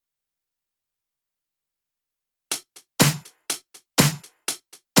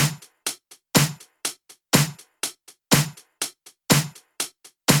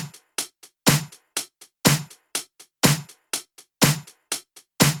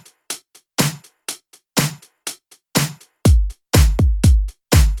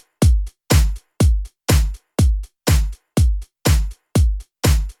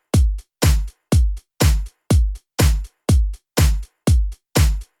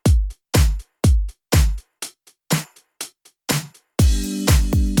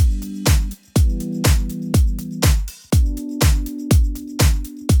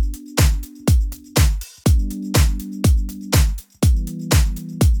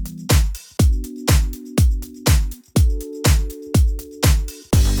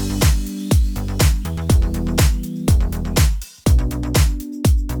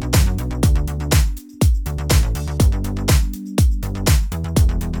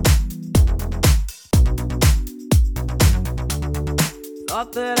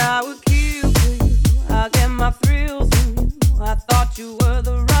Thought that I would kill for you. I get my thrills from you. I thought you were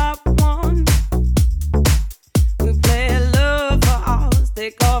the right one. We play love for hours,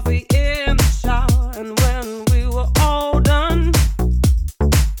 take coffee in the shower, and when we were all done,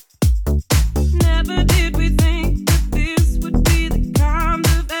 never did we think that this would be the kind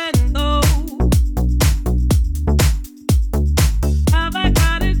of end, though. Have I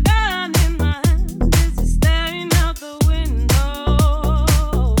got a gun in my hand? Is it staring out the window?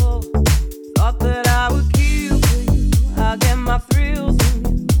 Thought that I would kill for you. I get my thrills from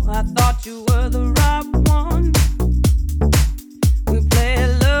you. I thought you were the right one. We play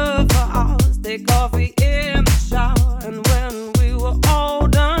love for hours, take coffee in the shower, and when we were all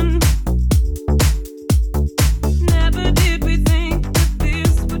done, never did we think that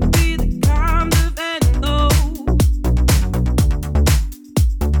this would be the kind of end, though. Have I got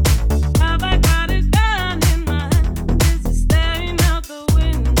a gun in my hand? Is it staring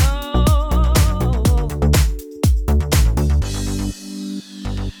out the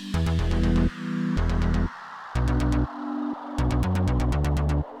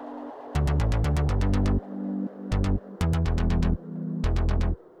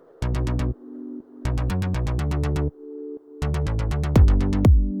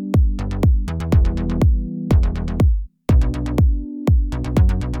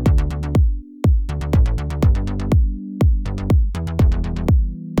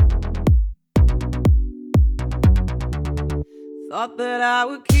Thought that I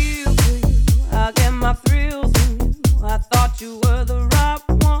would kill for you. I get my thrills from you. I thought you were the right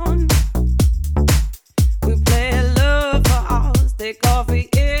one. We play love for hours, take coffee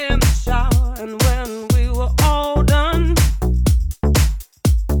in the shower, and when we were all done,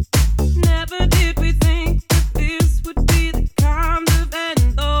 never did we think that this would be the kind of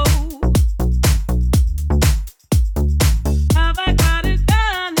end, though. Have I got a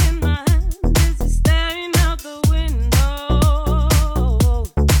gun in my hand? Is it staring out the window?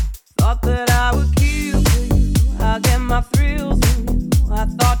 Thought that I would kill for you. I get my thrills from you. I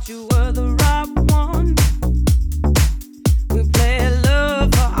thought you were the right one. We play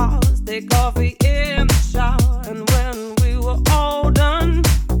love for hours, take coffee in the shower, and when we were all done,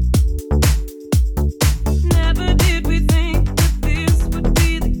 never did we think that this would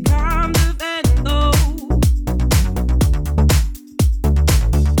be the kind of end, though.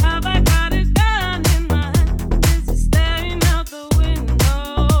 Have I got a gun in my hand? Is it staring out the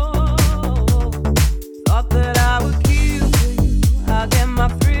window? Thought that I would kill for you. I get my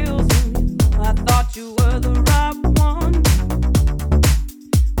thrills from you. I thought you were the right one.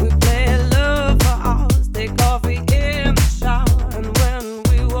 We play love for hours, take coffee in the shower, and when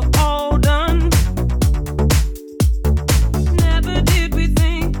we were all done, never did we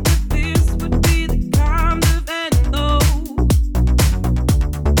think that this would be the kind of end, though.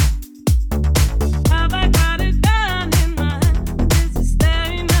 Have I got a gun in my hand? Is it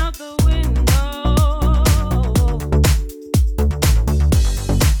staring out the window?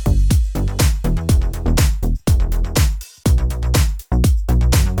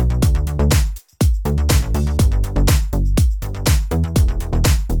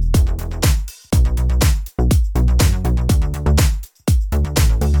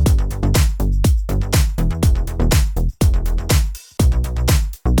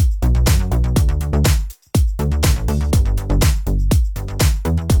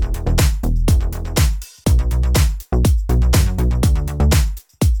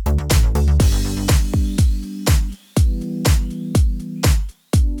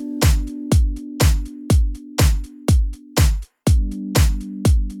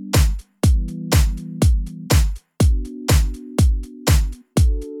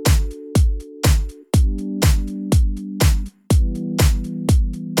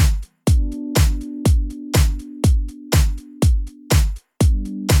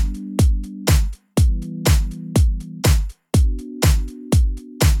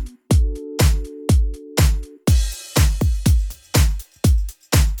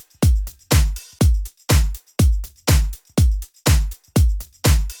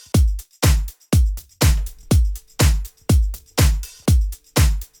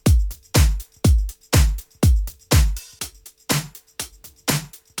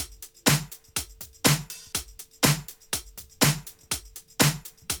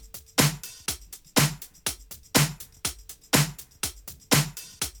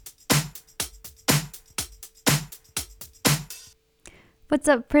 What's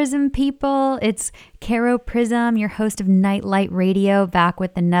up, Prism people? It's Caro Prism, your host of Nightlight Radio, back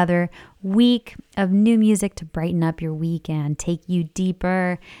with another week of new music to brighten up your week and take you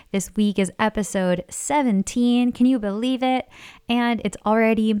deeper. This week is episode 17. Can you believe it? And it's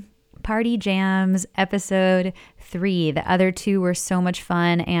already Party Jams episode 3. The other 2 were so much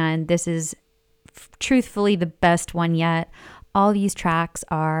fun, and this is truthfully the best one yet. All these tracks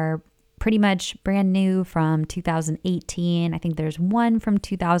are pretty much brand new from 2018. I think there's one from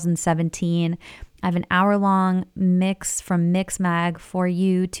 2017. I have an hour-long mix from Mixmag for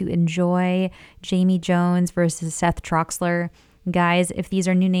you to enjoy. Jamie Jones versus Seth Troxler. Guys, if these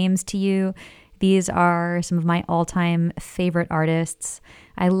are new names to you, these are some of my all-time favorite artists.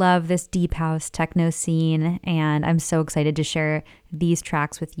 I love this deep house techno scene, and I'm so excited to share these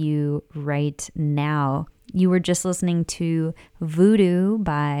tracks with you right now. You were just listening to Voodoo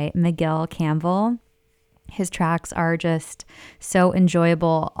by Miguel Campbell. His tracks are just so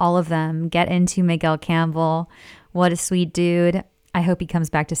enjoyable, all of them. Get into Miguel Campbell. What a sweet dude. I hope he comes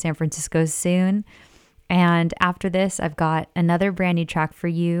back to San Francisco soon. And after this, I've got another brand new track for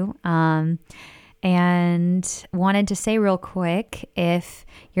you. And wanted to say real quick, if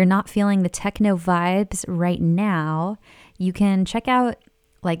you're not feeling the techno vibes right now, you can check out,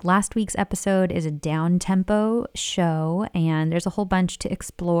 like, last week's episode is a down-tempo show, and there's a whole bunch to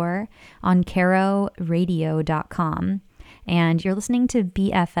explore on caroradio.com. And you're listening to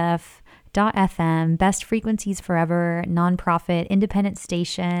BFF.FM, Best Frequencies Forever, nonprofit independent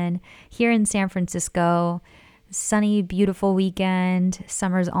station here in San Francisco. Sunny, beautiful weekend.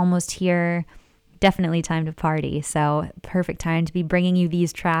 Summer's almost here. Definitely time to party. So perfect time to be bringing you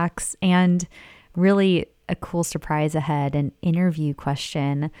these tracks, and really a cool surprise ahead, an interview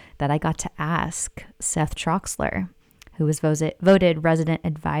question that I got to ask Seth Troxler, who was voted Resident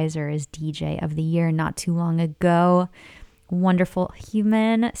Advisor as DJ of the Year not too long ago. Wonderful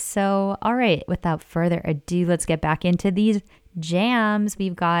human. So, all right, without further ado, let's get back into these jams.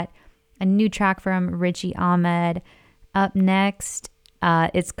 We've got a new track from Richie Ahmed. Up next,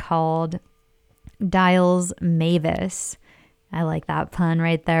 it's called Dials Mavis. I like that pun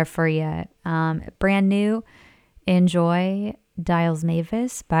right there for you. Brand new. Enjoy Dials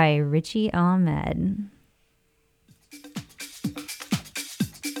Mavis by Richie Ahmed.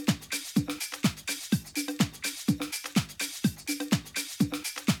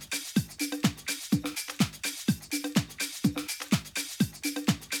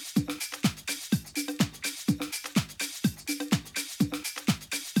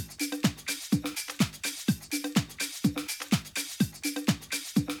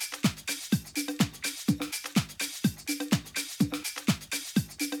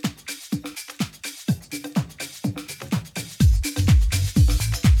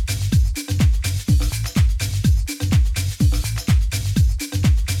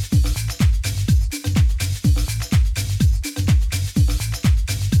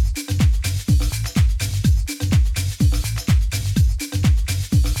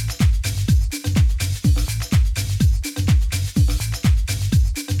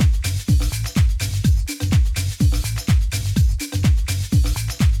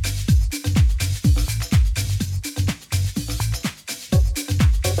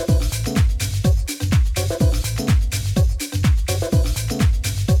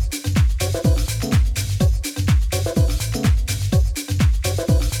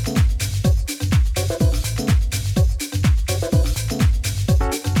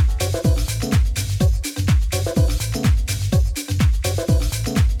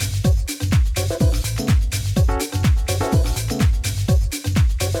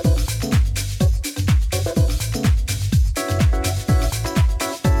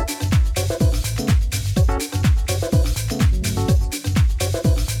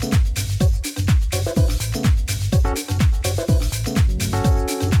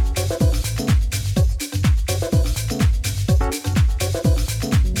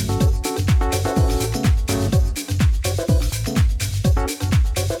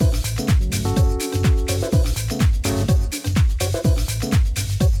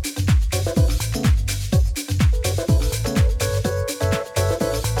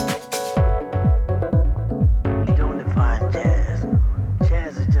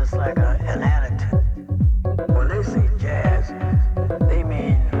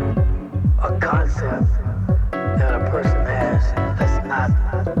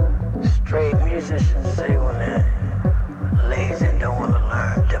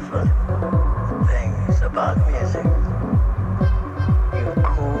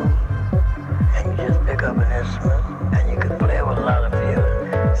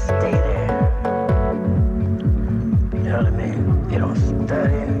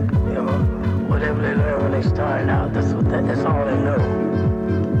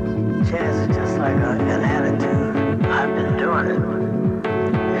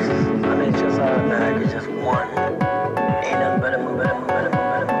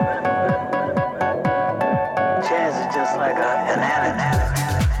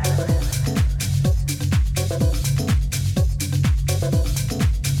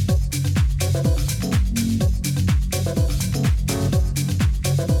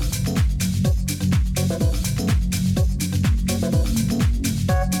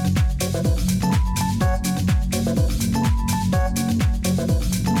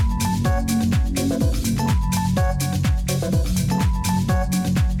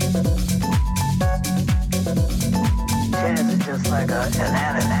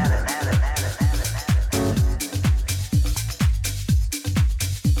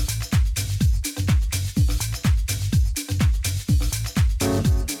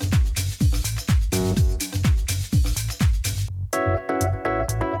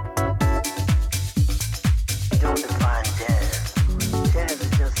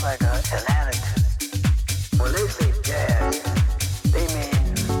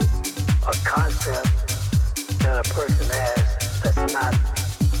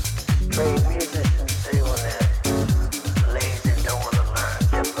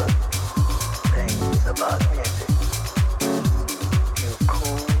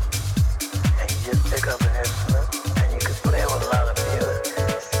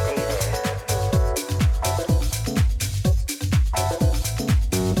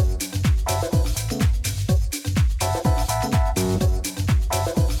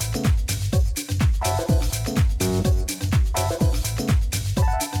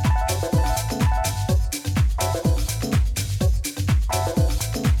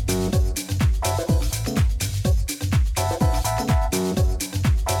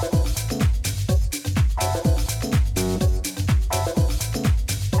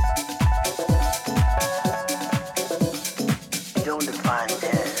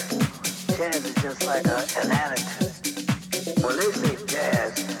 Jazz is just like an attitude. When they say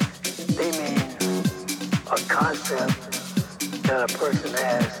jazz, they mean a concept that a person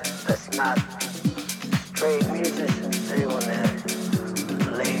has that's not straight musicians say when they're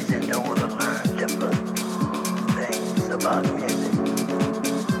lazy and don't want to learn different things about music.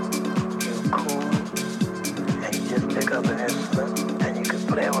 You're cool and you just pick up an instrument and you can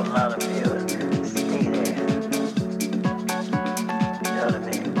play with a lot of feel and stay there. You know what I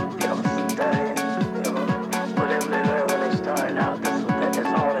mean? You don't study, you know, whatever they learn when they started out, that's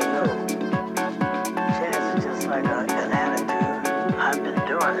all they know. Jazz is just like an attitude. I've been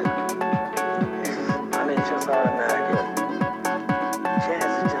doing it. It's just automatic.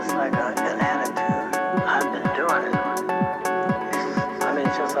 Jazz is just like an attitude. I've been doing it.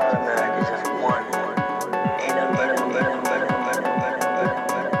 It's just automatic. It's just one. Ain't nothing better.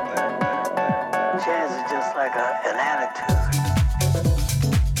 Jazz is just like an attitude.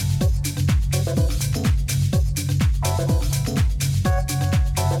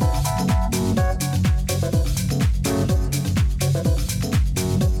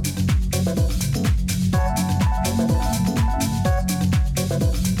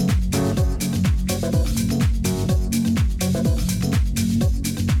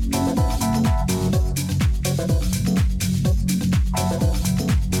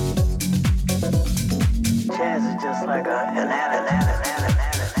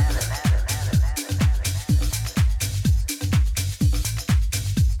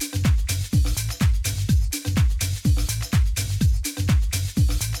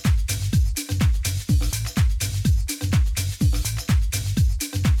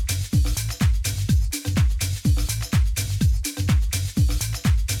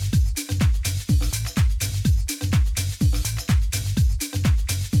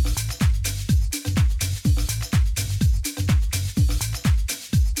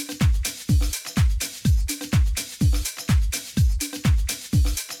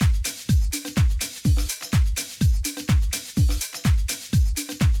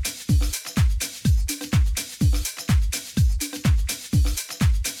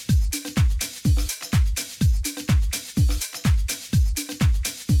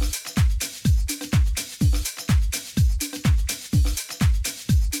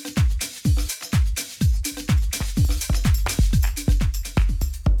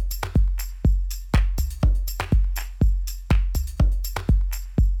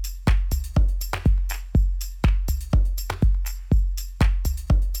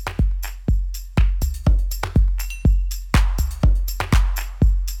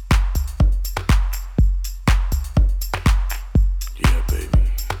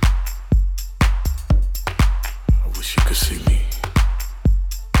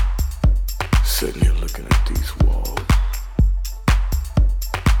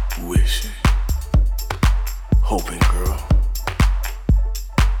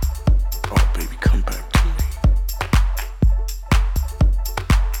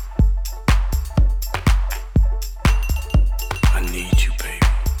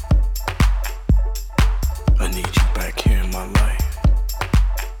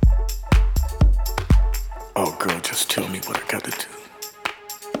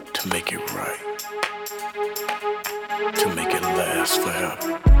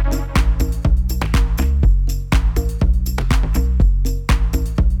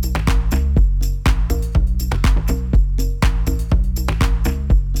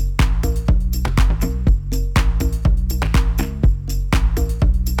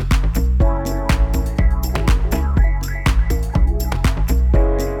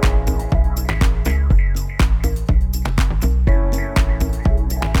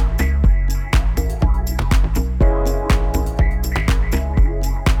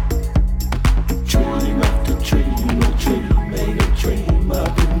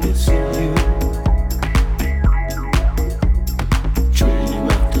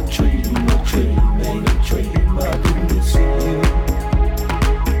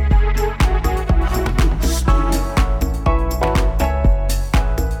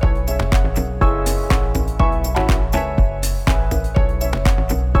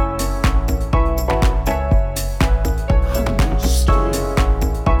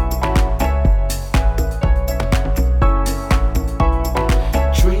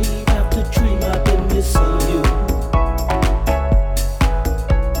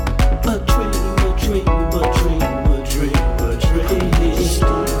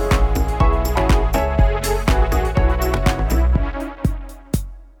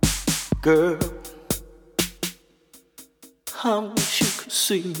 Girl, I wish you could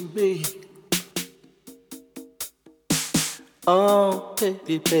see me. Oh,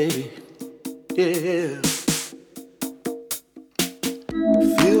 baby, baby, yeah.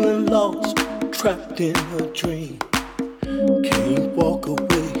 Feeling lost, trapped in a dream. Can't walk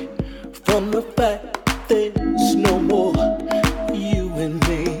away from the fact there's no more you and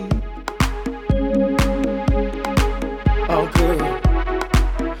me. Oh girl,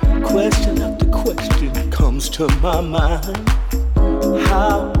 question after question comes to my mind.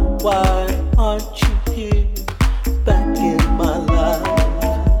 How, why aren't you here back in my life?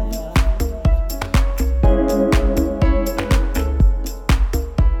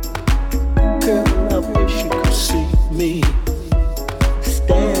 Girl, I wish you could see me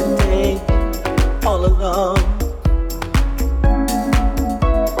standing all alone.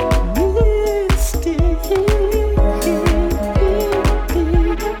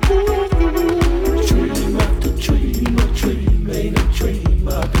 Dream after dream, a dream ain't a dream.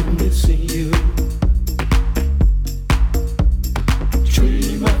 I've been missing you.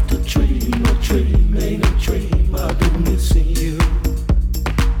 Dream after dream, a dream ain't a dream. I've been missing you.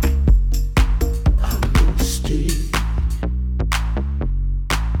 I missed you.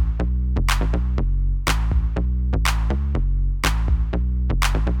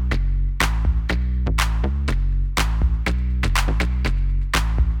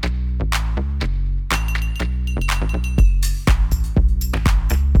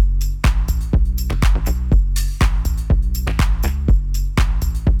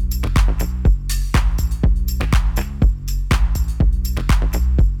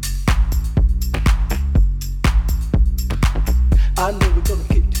 I know we're gonna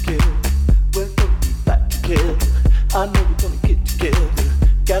get together. We're gonna be back together. I know we're gonna get together.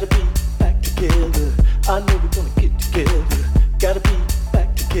 Gotta be back together. I know we're gonna get together. Gotta be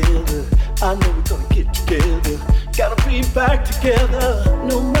back together. I know we're gonna get together. Gotta be back together.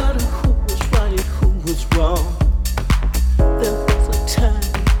 No matter who was right, who was wrong. There was a time,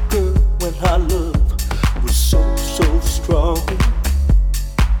 girl, when our love was so, so strong.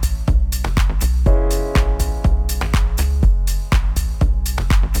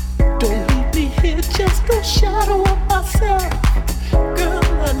 Don't leave me here, just a shadow of myself. Girl,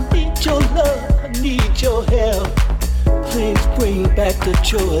 I need your love, I need your help. Please bring back the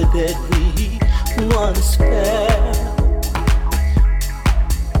joy that we once felt.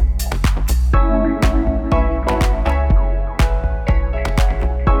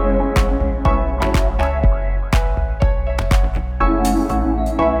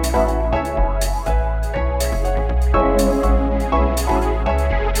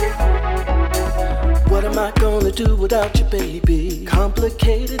 What am I gonna do without you, baby?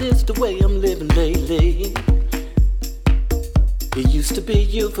 Complicated is the way I'm living lately. It used to be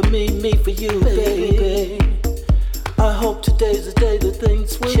you for me, me for you, baby. I hope today's the day that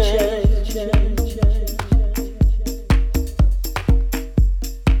things will change.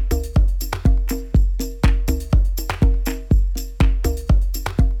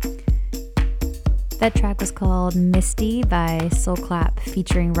 That track was called Misty by Soul Clap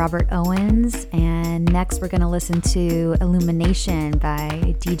featuring Robert Owens. And next we're going to listen to Illumination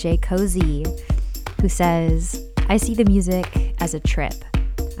by DJ Cozy, who says, I see the music as a trip.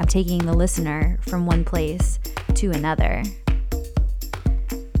 I'm taking the listener from one place to another.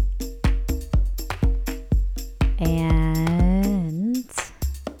 And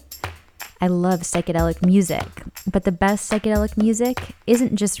I love psychedelic music, but the best psychedelic music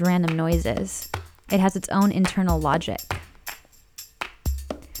isn't just random noises. It has its own internal logic.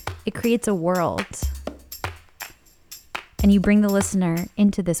 It creates a world. And you bring the listener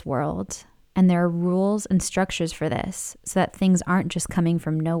into this world. And there are rules and structures for this so that things aren't just coming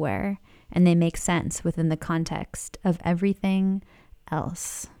from nowhere and they make sense within the context of everything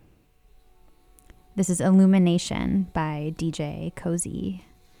else. This is Illumination by DJ Cozy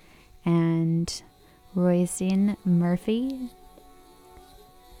and Roisin Murphy.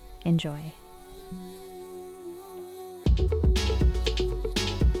 Enjoy.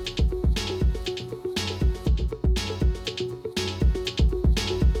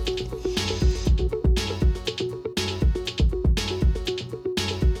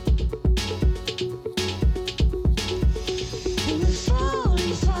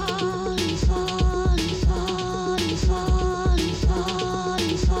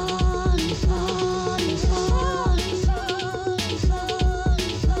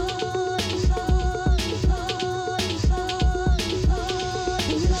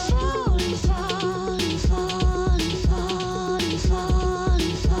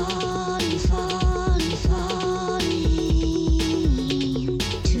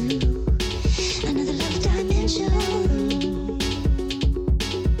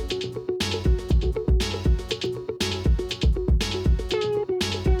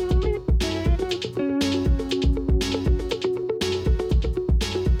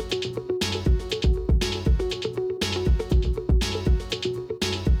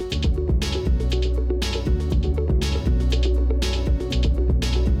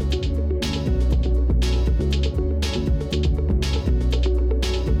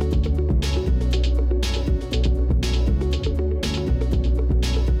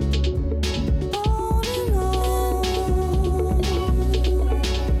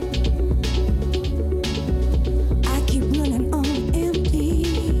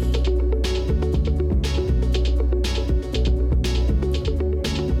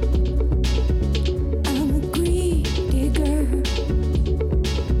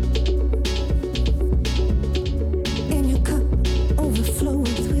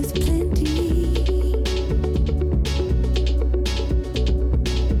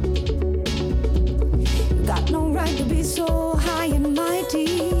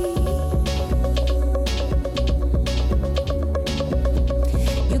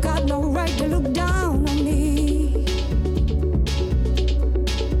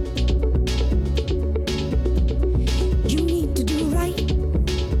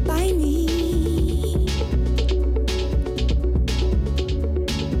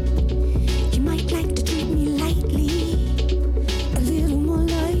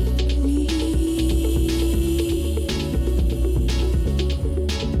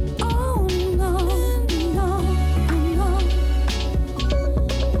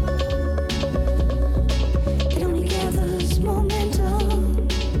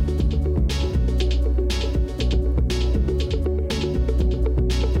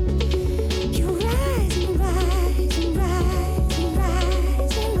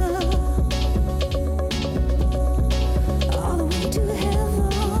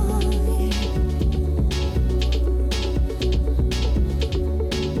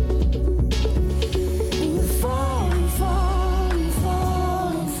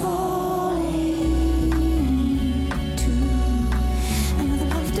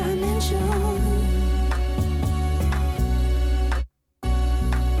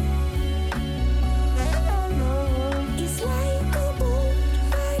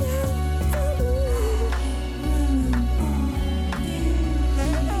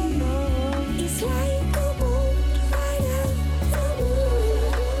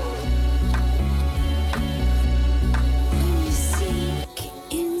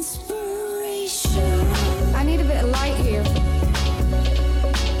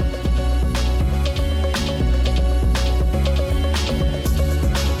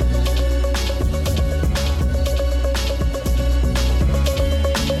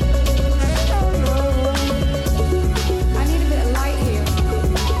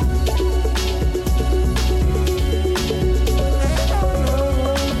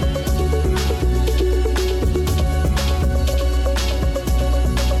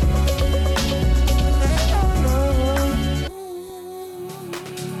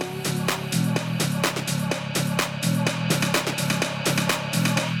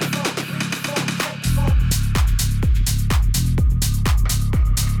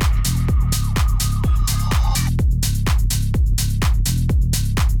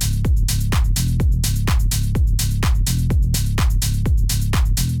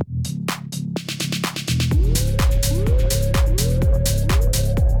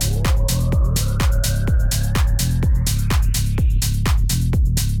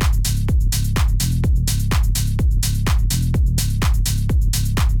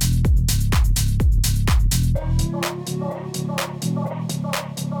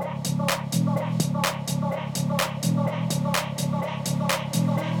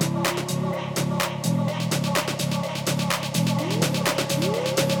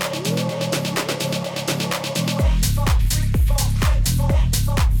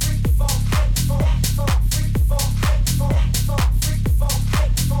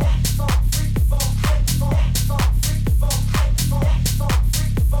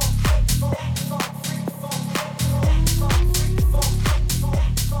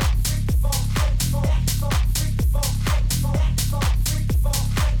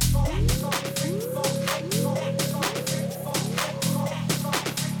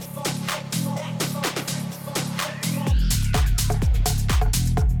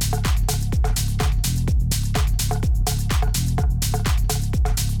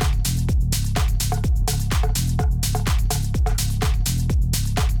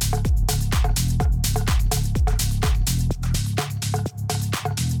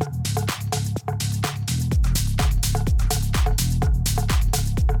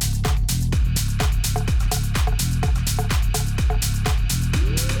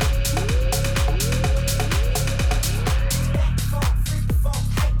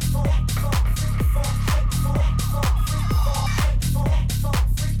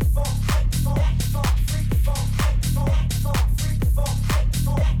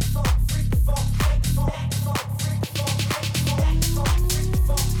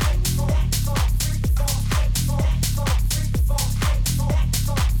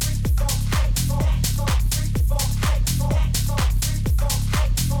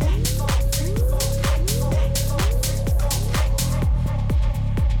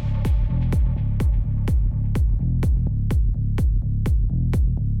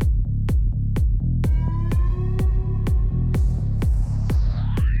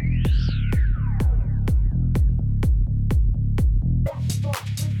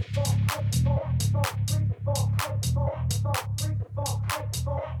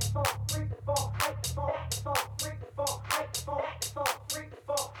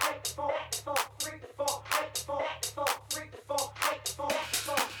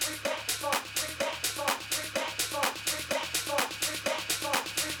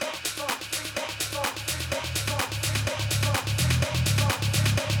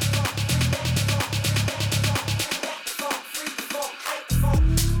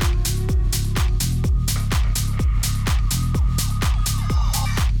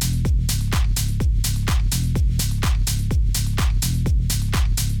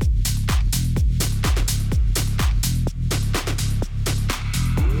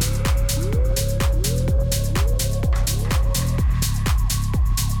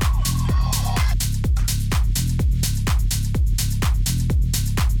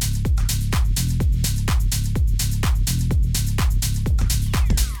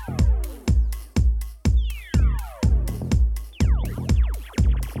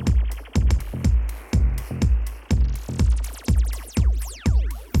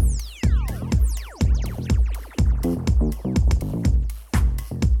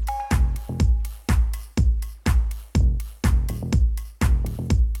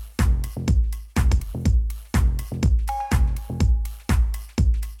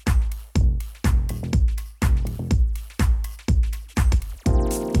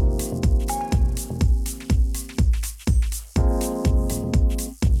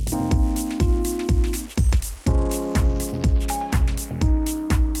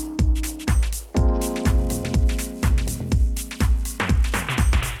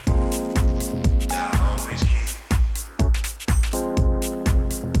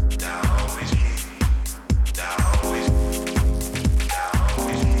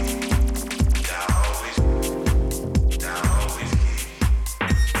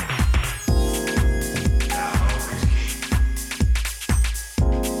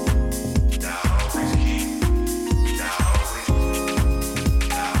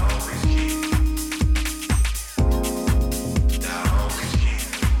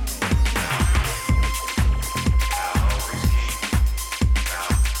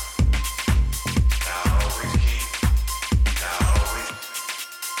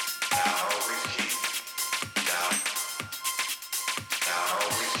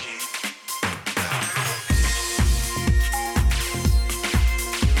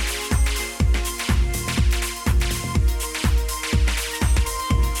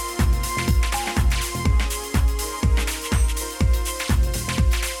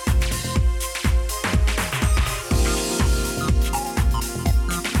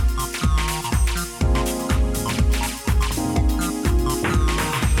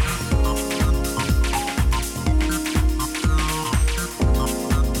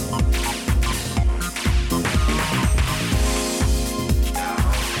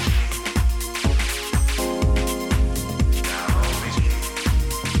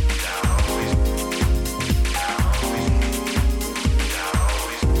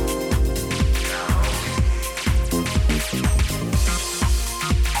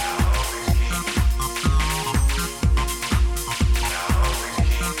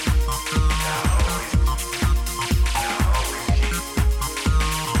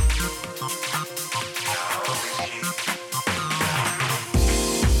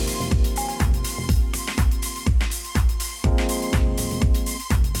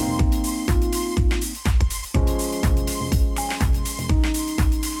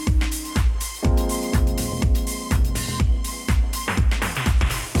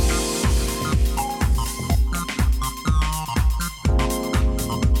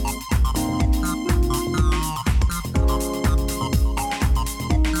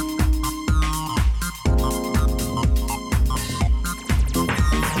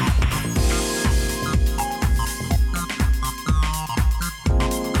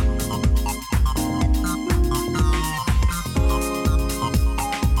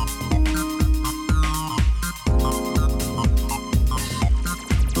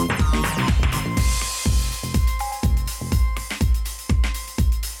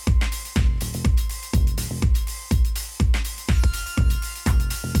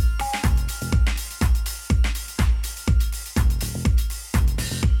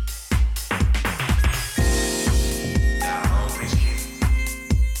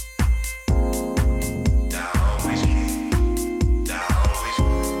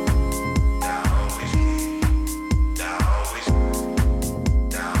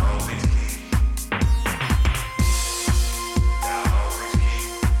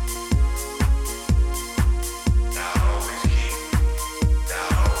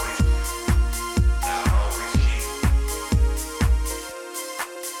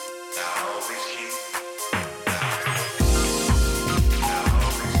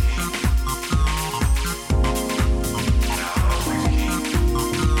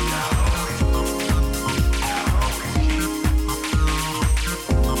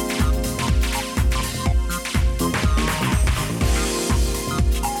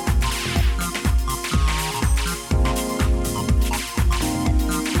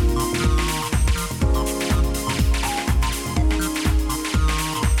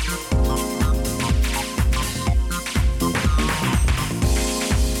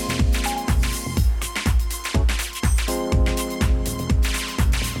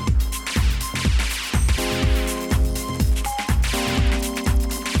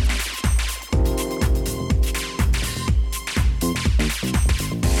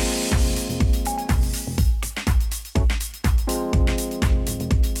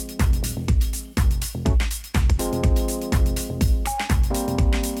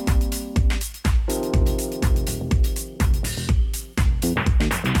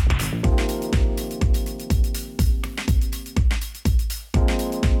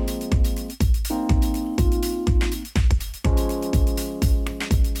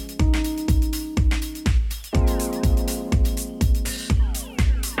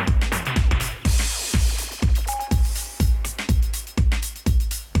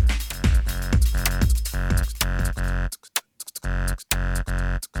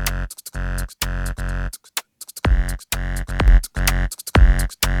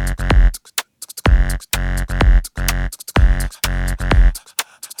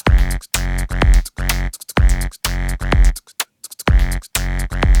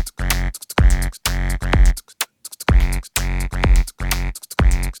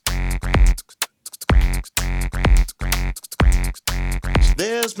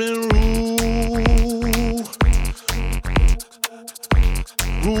 There's been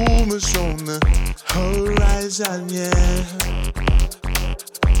rumors on the horizon, yeah.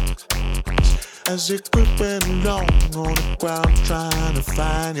 As you're creeping along on the ground, trying to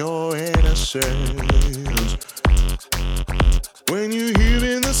find your innocence. When you're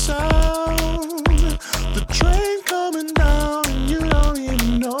hearing the sound, the train coming down, and you don't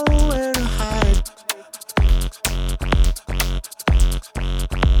even know where to hide.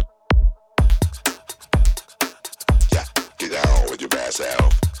 Yeah, get down with your bad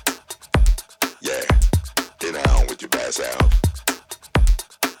self. Yeah, get down with your bad self.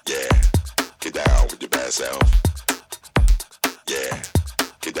 Yeah, get down with your bad self. Yeah,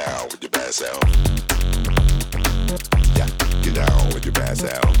 get down with your bad self. Yeah, get down with your bad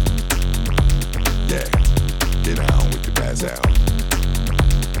self. Yeah, get down with your bad self.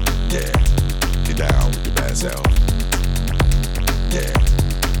 Yeah, get down with your bad self. Yeah,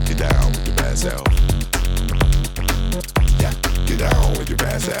 get down with your bad self. Yeah, get down with your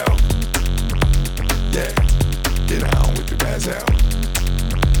bad self. Yeah, get down with your bad self.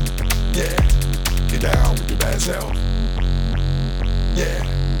 Yeah, get down with your bad self. Yeah.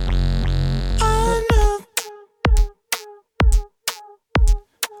 I know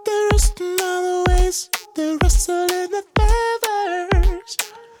there is another ways they wrestle in the feathers.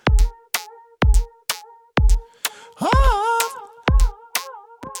 Oh,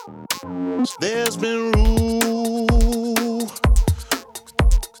 there's been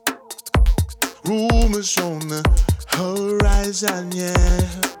rumors on the horizon, yeah.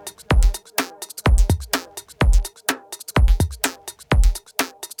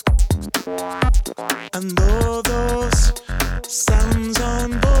 And all those sounds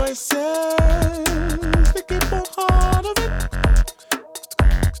and voices, they keep on heart of it.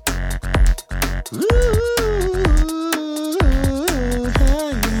 Ooh,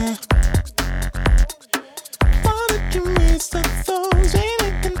 yeah. Why did you miss the thoughts? Maybe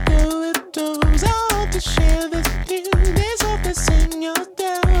can do it those. I want to share this with you. There's always in your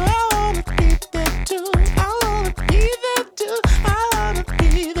down. I wanna be there too. I wanna be there too. I wanna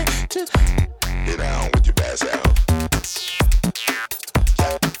be there too. Get down with your bad self.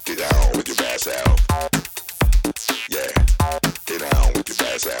 Yeah, get down with your bad self. Yeah, get down with your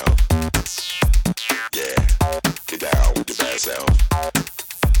bad self. Yeah, get down with your bad self.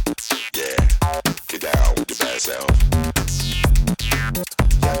 Yeah, get down with your bad self.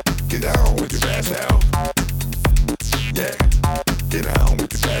 Yeah, get down with your bad self. Yeah, get down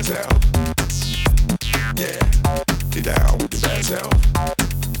with your bad self. Yeah, get down with your bad self.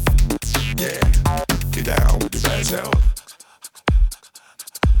 Yeah, get down with your bad self.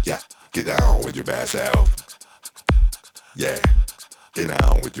 Yeah, get down with your bad self. Yeah, get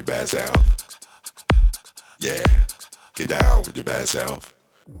down with your bad self. Yeah, get down with your bad self.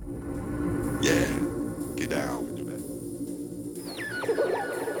 Yeah, get down with your bad self.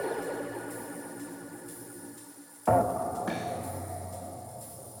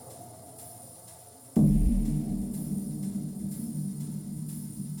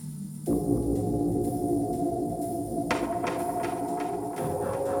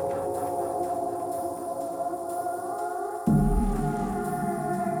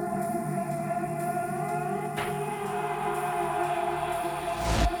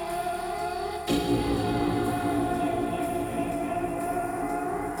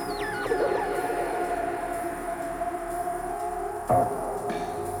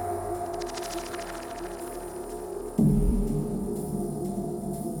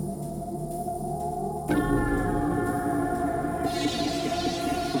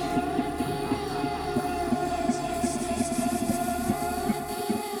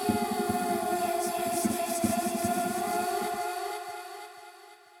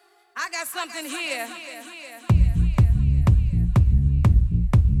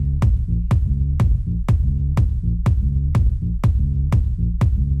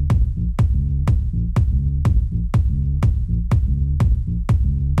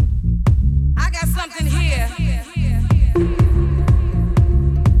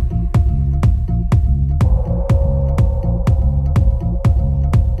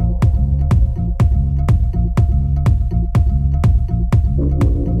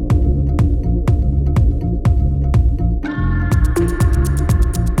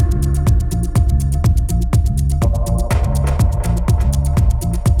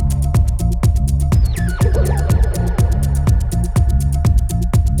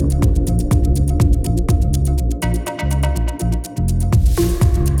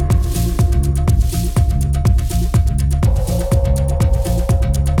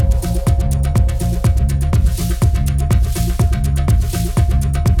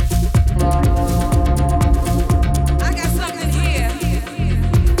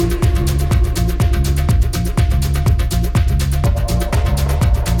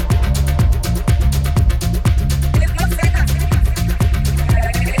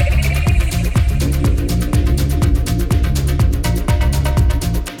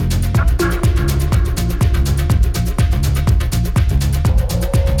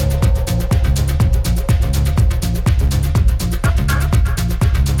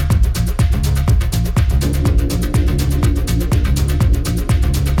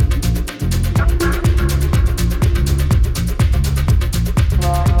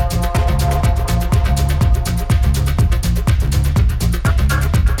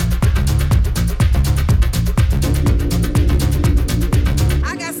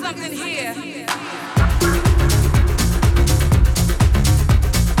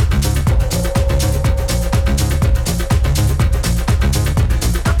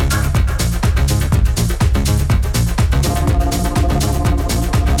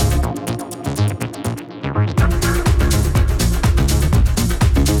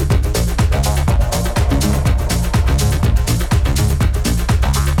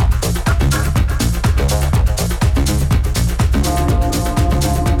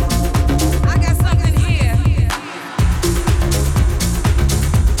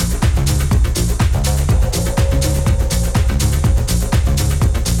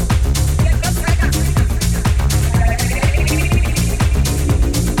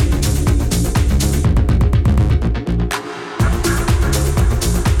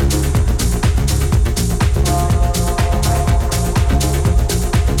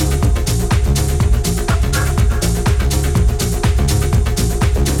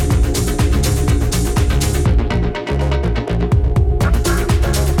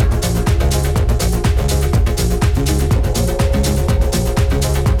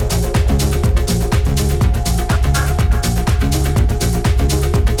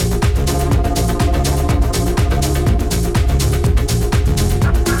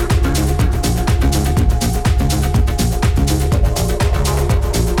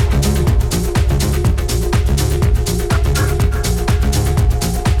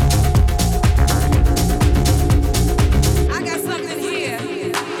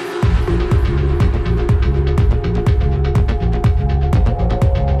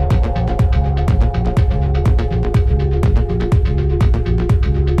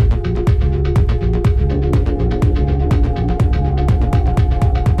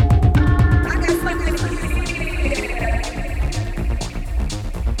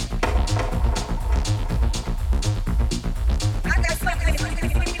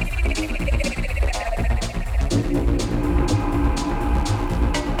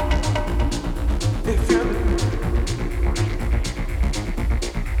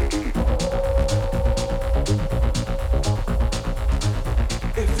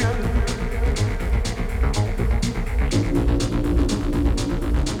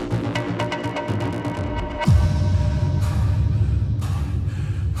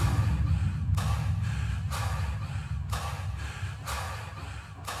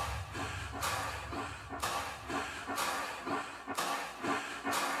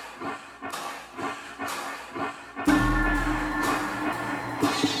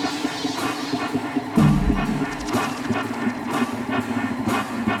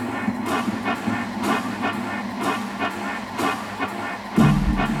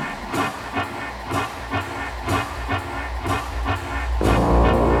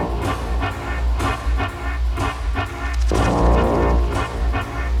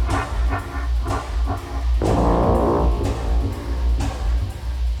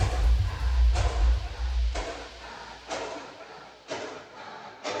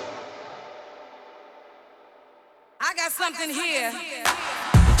 got something here.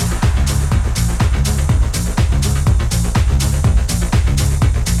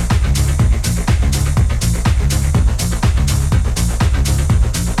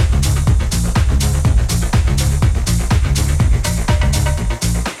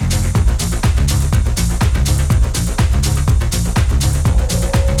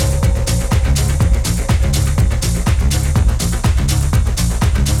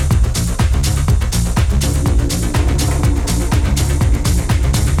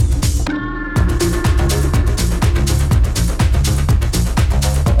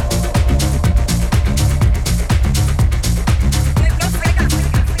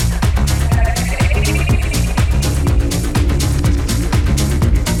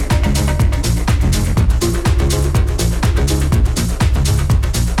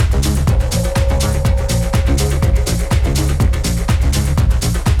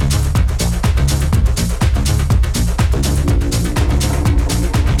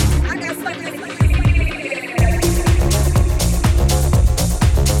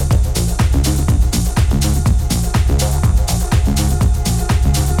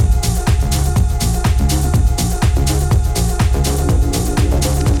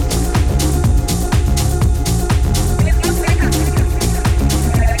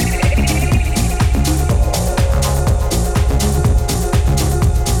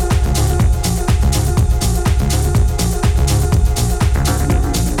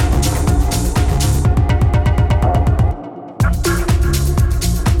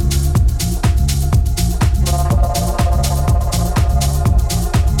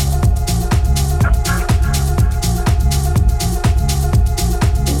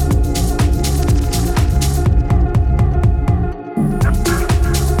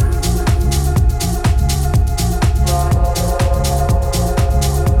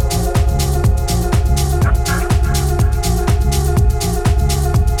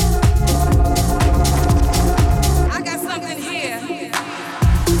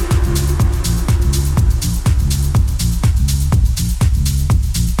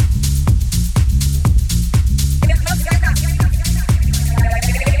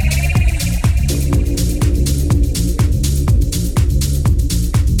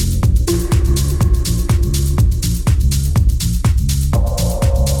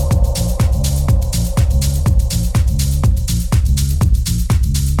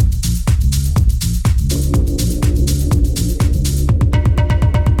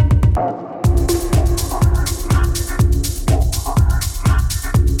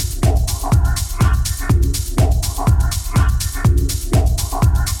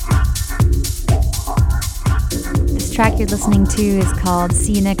 Track you're listening to is called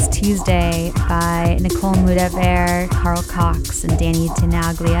See You Next Tuesday by Nicole Mudever, Carl Cox, and Danny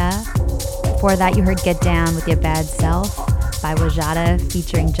Tenaglia. Before that, you heard Get Down with Your Bad Self by Wajada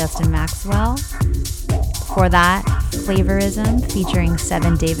featuring Justin Maxwell. Before that, Flavorism featuring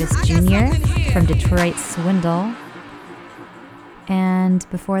Seven Davis Jr. from Detroit Swindle. And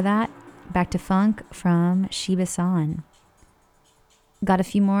before that, Back to Funk from Shiba San. Got a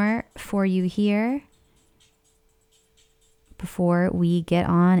few more for you here before we get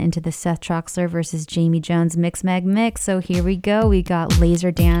on into the Seth Troxler versus Jamie Jones Mix Mag Mix. So here we go. We got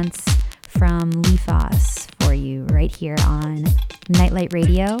Laser Dance from Lefos for you right here on Nightlight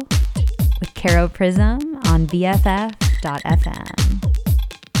Radio with Caro Prism on BFF.FM.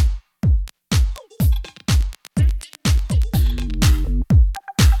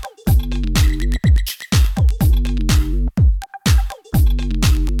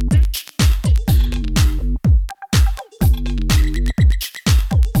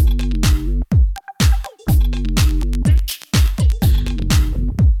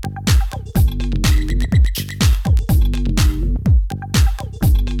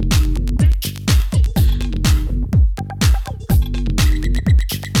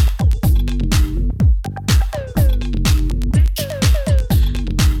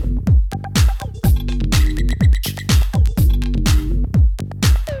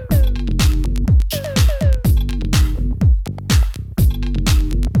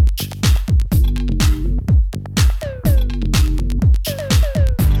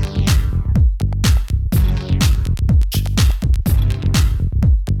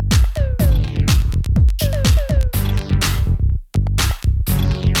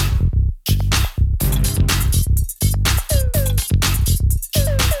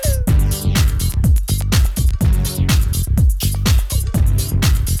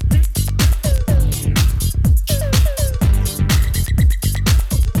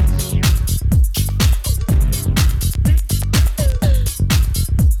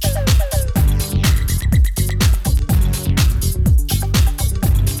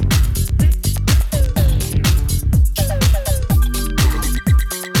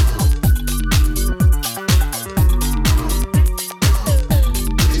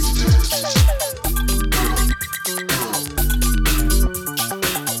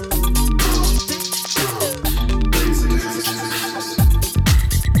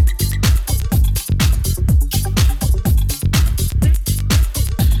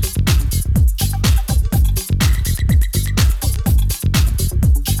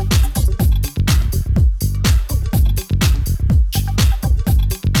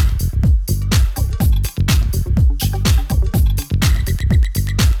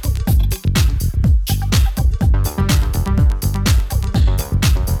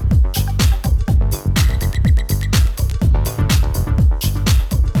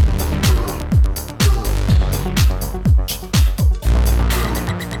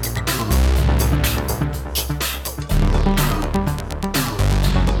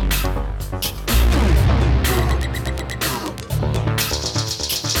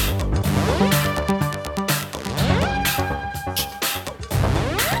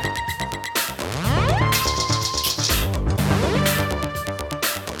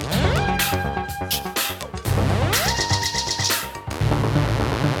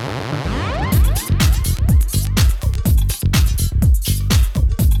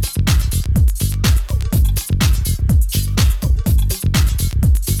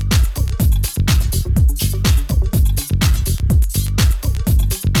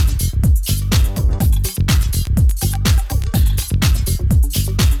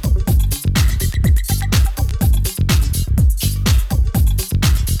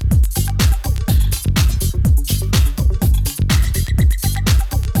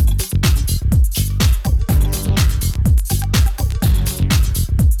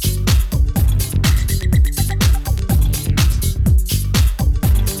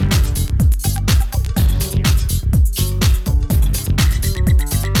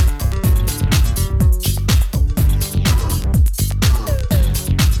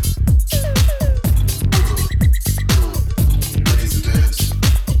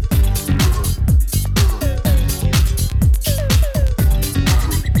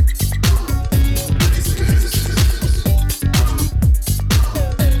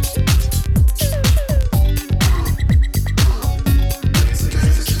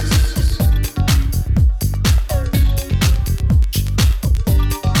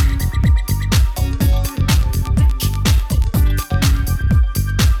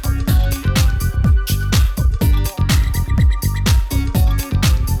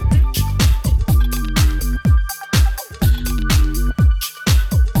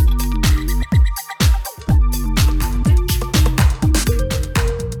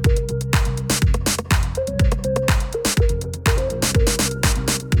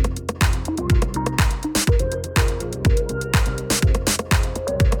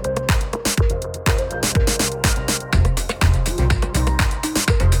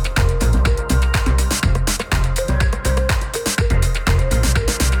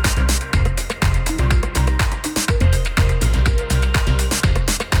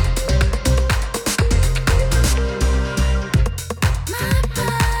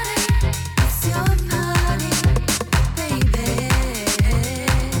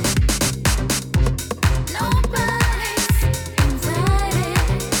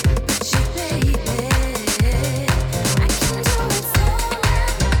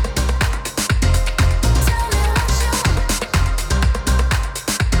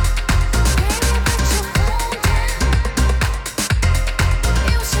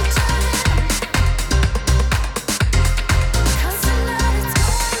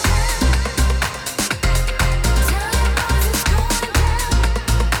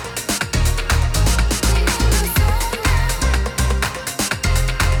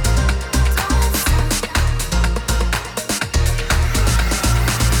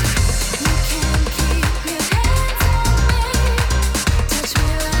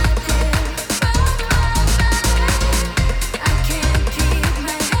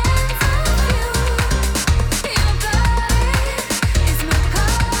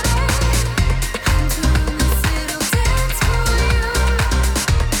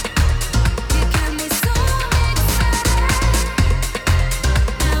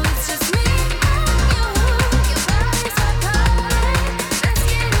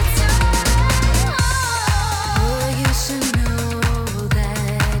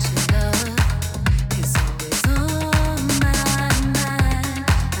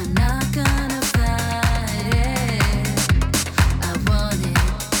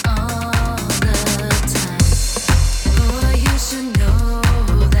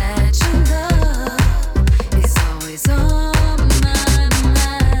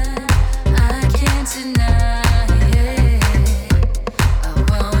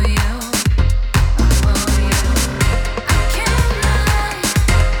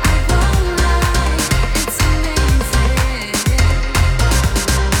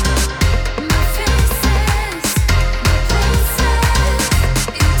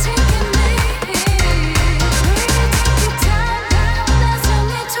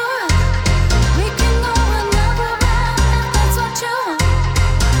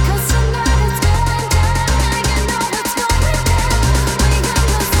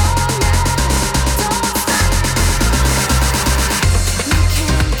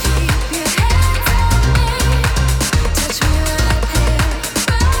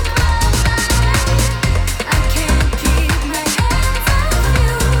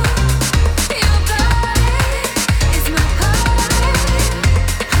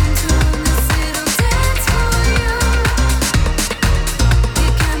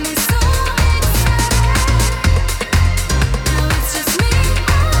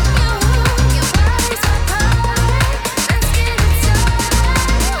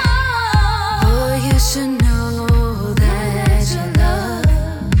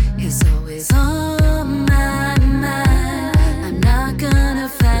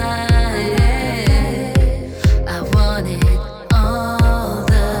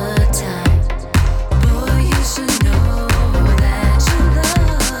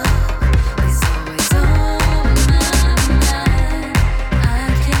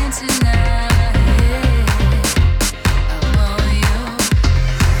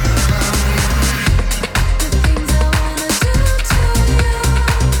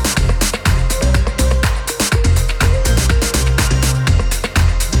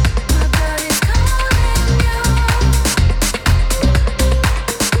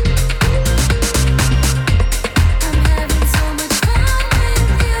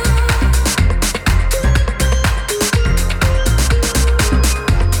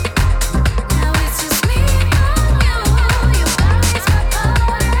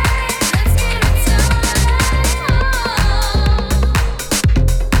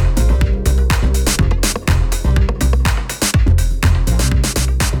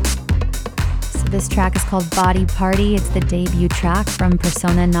 track is called Body Party. It's the debut track from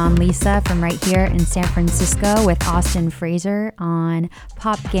Persona Non Lisa from right here in San Francisco with Austin Fraser on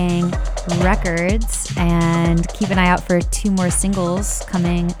Pop Gang Records. And keep an eye out for 2 more singles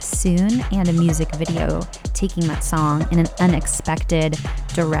coming soon and a music video taking that song in an unexpected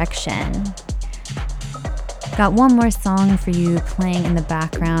direction. Got one more song for you playing in the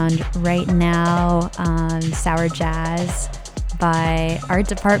background right now, Sour Jazz by Art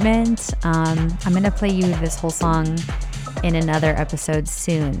Department. I'm going to play you this whole song in another episode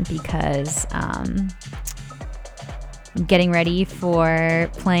soon because I'm getting ready for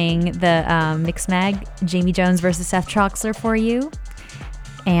playing the Mixmag Jamie Jones versus Seth Troxler for you.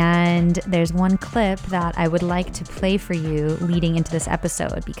 And there's one clip that I would like to play for you leading into this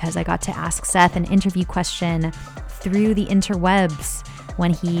episode because I got to ask Seth an interview question through the interwebs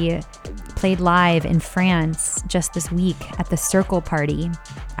when he played live in France just this week at the Circle Party.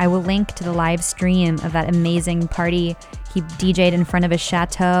 I will link to the live stream of that amazing party. He DJ'd in front of a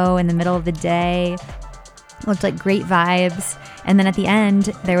chateau in the middle of the day. Looked like great vibes. And then at the end,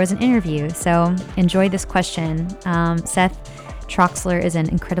 there was an interview. So enjoy this question. Seth Troxler is an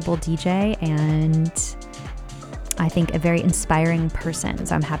incredible DJ and I think a very inspiring person.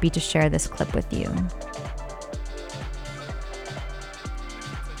 So I'm happy to share this clip with you.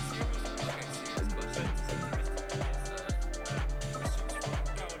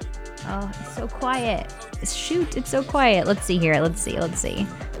 Oh, it's so quiet. Shoot, it's so quiet. Let's see here. Let's see.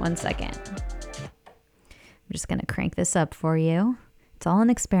 1 second. I'm just going to crank this up for you. It's all an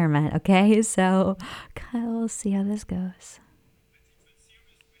experiment, okay? So we'll see how this goes.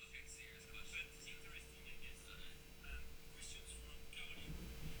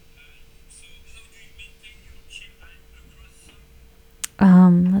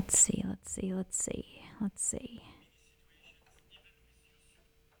 Let's see.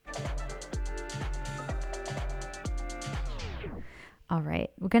 All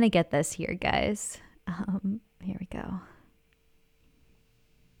right, we're gonna get this here, guys. Here we go.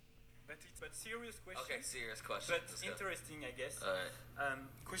 But serious question. Okay, serious question. But interesting, I guess. All right.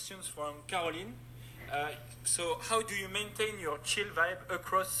 Questions from Caroline. So how do you maintain your chill vibe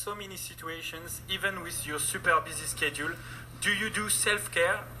across so many situations, even with your super busy schedule? Do you do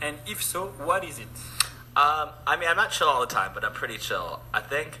self-care? And if so, what is it? I mean, I'm not chill all the time, but I'm pretty chill. I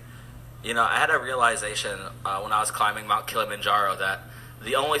think, I had a realization when I was climbing Mount Kilimanjaro that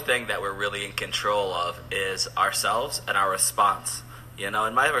the only thing that we're really in control of is ourselves and our response. And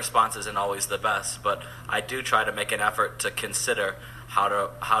my response isn't always the best, but I do try to make an effort to consider how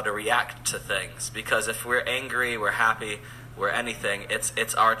to react to things. Because if we're angry, we're happy, we're anything,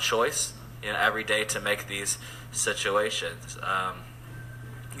 it's our choice, every day to make these situations.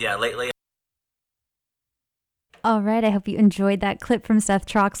 Lately. All right, I hope you enjoyed that clip from Seth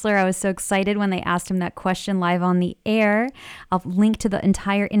Troxler. I was so excited when they asked him that question live on the air. I'll link to the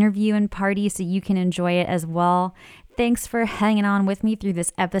entire interview and party so you can enjoy it as well. Thanks for hanging on with me through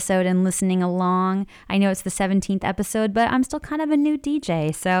this episode and listening along. I know it's the 17th episode, but I'm still kind of a new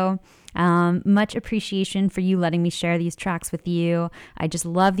DJ, so much appreciation for you letting me share these tracks with you. I just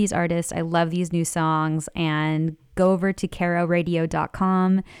love these artists. I love these new songs, and go over to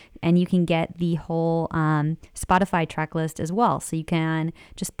caroradio.com and you can get the whole Spotify track list as well. So you can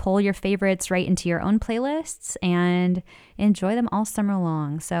just pull your favorites right into your own playlists and enjoy them all summer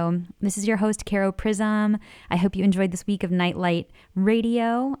long. So this is your host, Caro Prism. I hope you enjoyed this week of Nightlight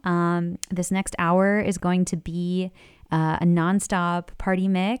Radio. This next hour is going to be a nonstop party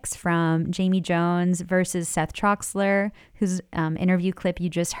mix from Jamie Jones versus Seth Troxler, whose interview clip you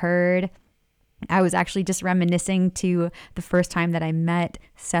just heard. I was actually just reminiscing to the first time that I met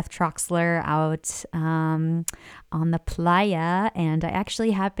Seth Troxler out on the playa, and I actually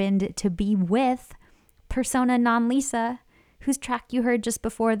happened to be with Persona Non Lisa, whose track you heard just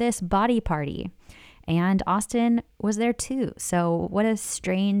before this, Body Party. And Austin was there too. So what a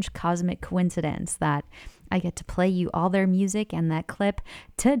strange cosmic coincidence that I get to play you all their music and that clip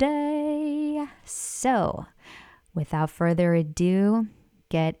today. So without further ado,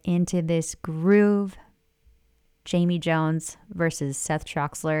 get into this groove. Jamie Jones versus Seth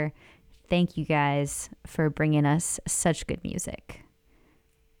Troxler. Thank you guys for bringing us such good music.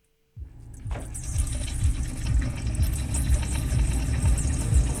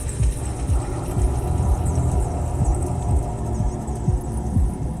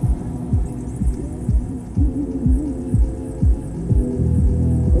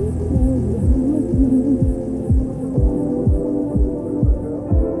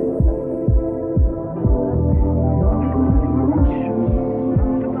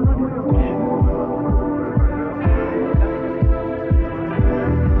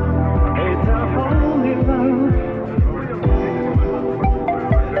 It's a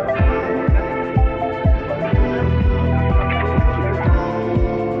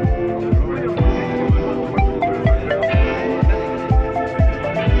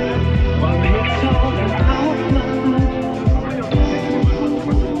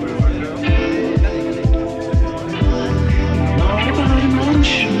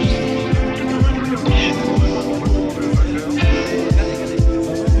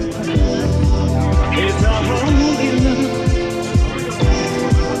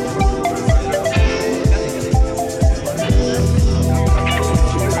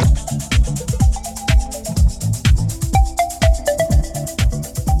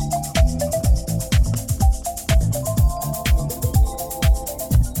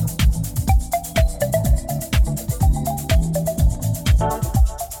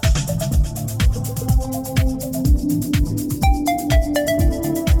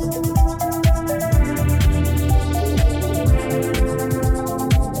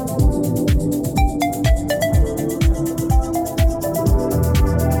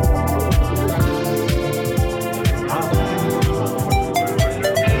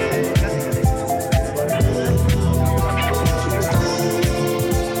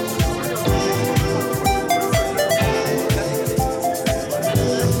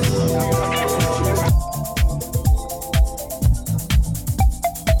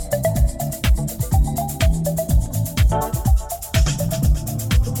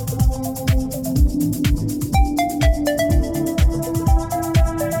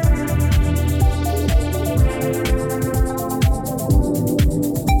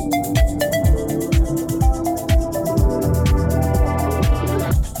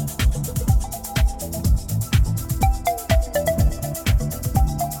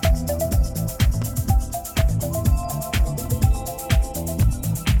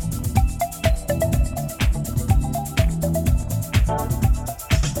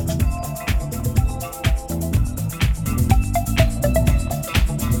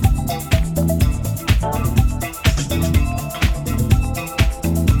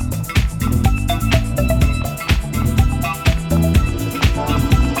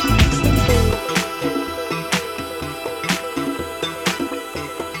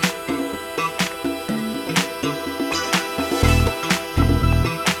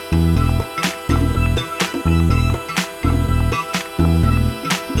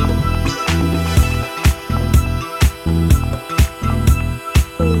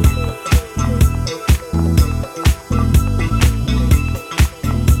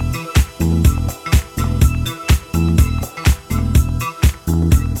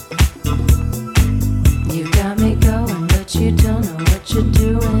you're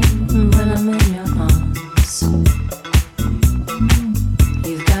doing when I'm in your arms.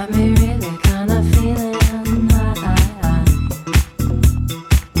 You've got me really kinda feeling high.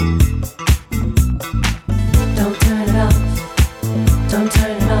 Don't turn it off, don't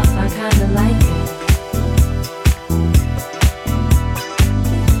turn it off, I kinda like it.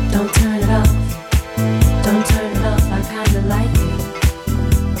 Don't turn it off, don't turn it off, I kinda like it.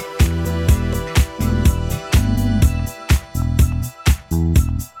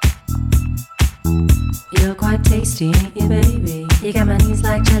 You're quite tasty, ain't you, baby? You got my knees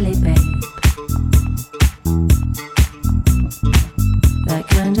like jelly, babe. That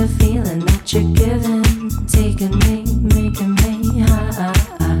kind of feeling that you're giving, taking me, making me high.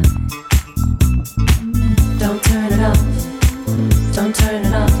 Don't turn it off, don't turn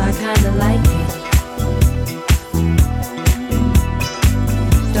it off, I kinda like it.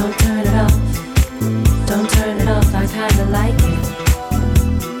 Don't turn it off, don't turn it off, I kinda like it.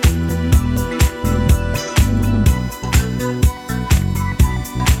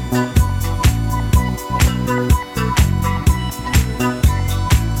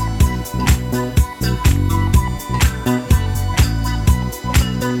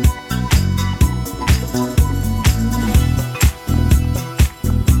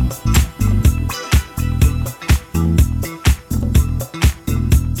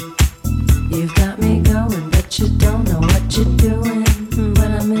 You've got me going, but you don't know what you're doing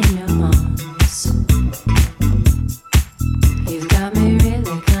when I'm in your arms. You've got me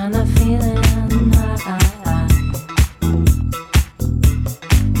really kinda feeling high.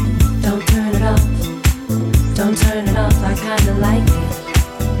 Don't turn it off, don't turn it off, I kinda like it.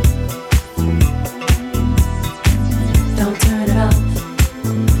 Don't turn it off,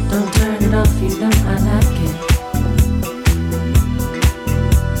 don't turn it off, you know I like it.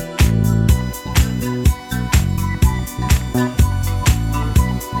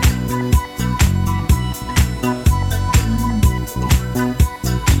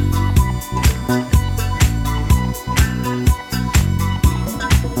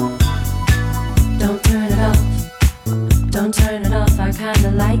 Don't turn it off, don't turn it off, I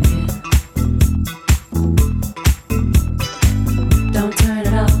kinda like it. Don't turn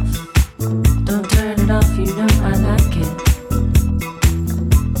it off, don't turn it off, you know I like it.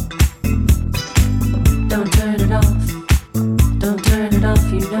 Don't turn it off, don't turn it off,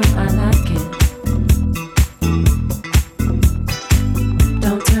 you know I like it.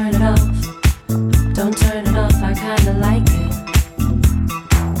 Don't turn it off, don't turn it off, I kinda like it.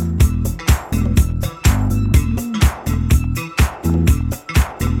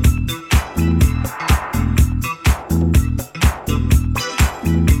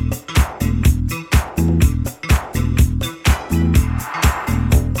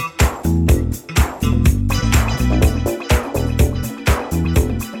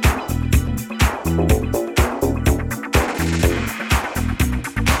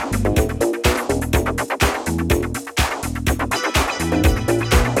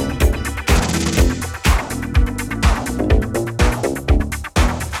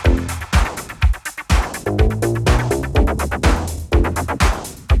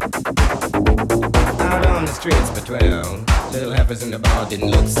 Out on the streets for 12. Little heifers in the bar didn't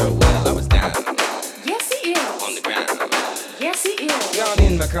look so well. I was down Yes, he is. on the ground. Yes, he is. Got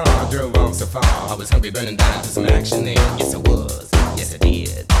in my car, drove on so far. I was hungry, burning down to some action there. Yes, I was. Yes, I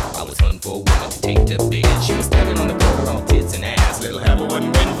did. I was hunting for a woman to take to bed. She was standing on the corner, all tits and ass. Little heifer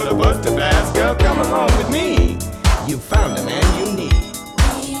wasn't waiting for the bus to pass. Girl, come along with me. You found the man you need.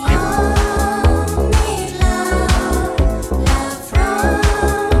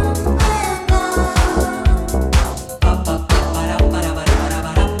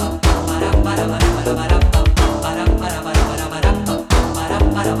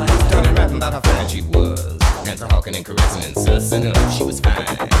 Started rapping about how fine she was, and talking and caressing and sussing up. She was fine.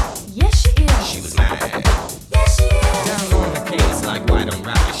 Yes, she is. She was mine. Yes, she is. Down on the case like white on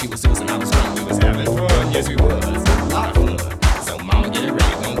rye. She was Susan, I was strong, we was having fun. Yes, we was. A lot of fun. So mama, get it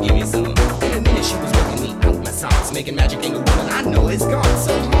ready, don't give me some. In a minute, she was working me out my socks, making magic in the woman. I know it's gone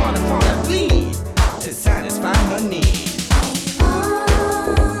so hard upon her bleed to satisfy her need.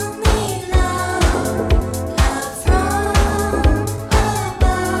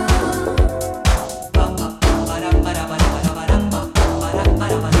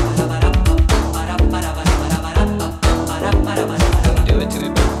 Don't do it till we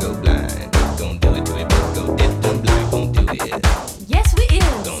both go blind. Don't do it till we both go deaf, dumb, blind. Won't do it. Yes, we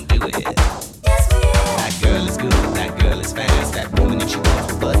is. Don't do it. Yes, we is. That girl is good. That girl is fast. That woman, if she wants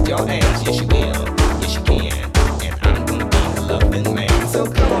to bust your ass, yes she will. Yes she can.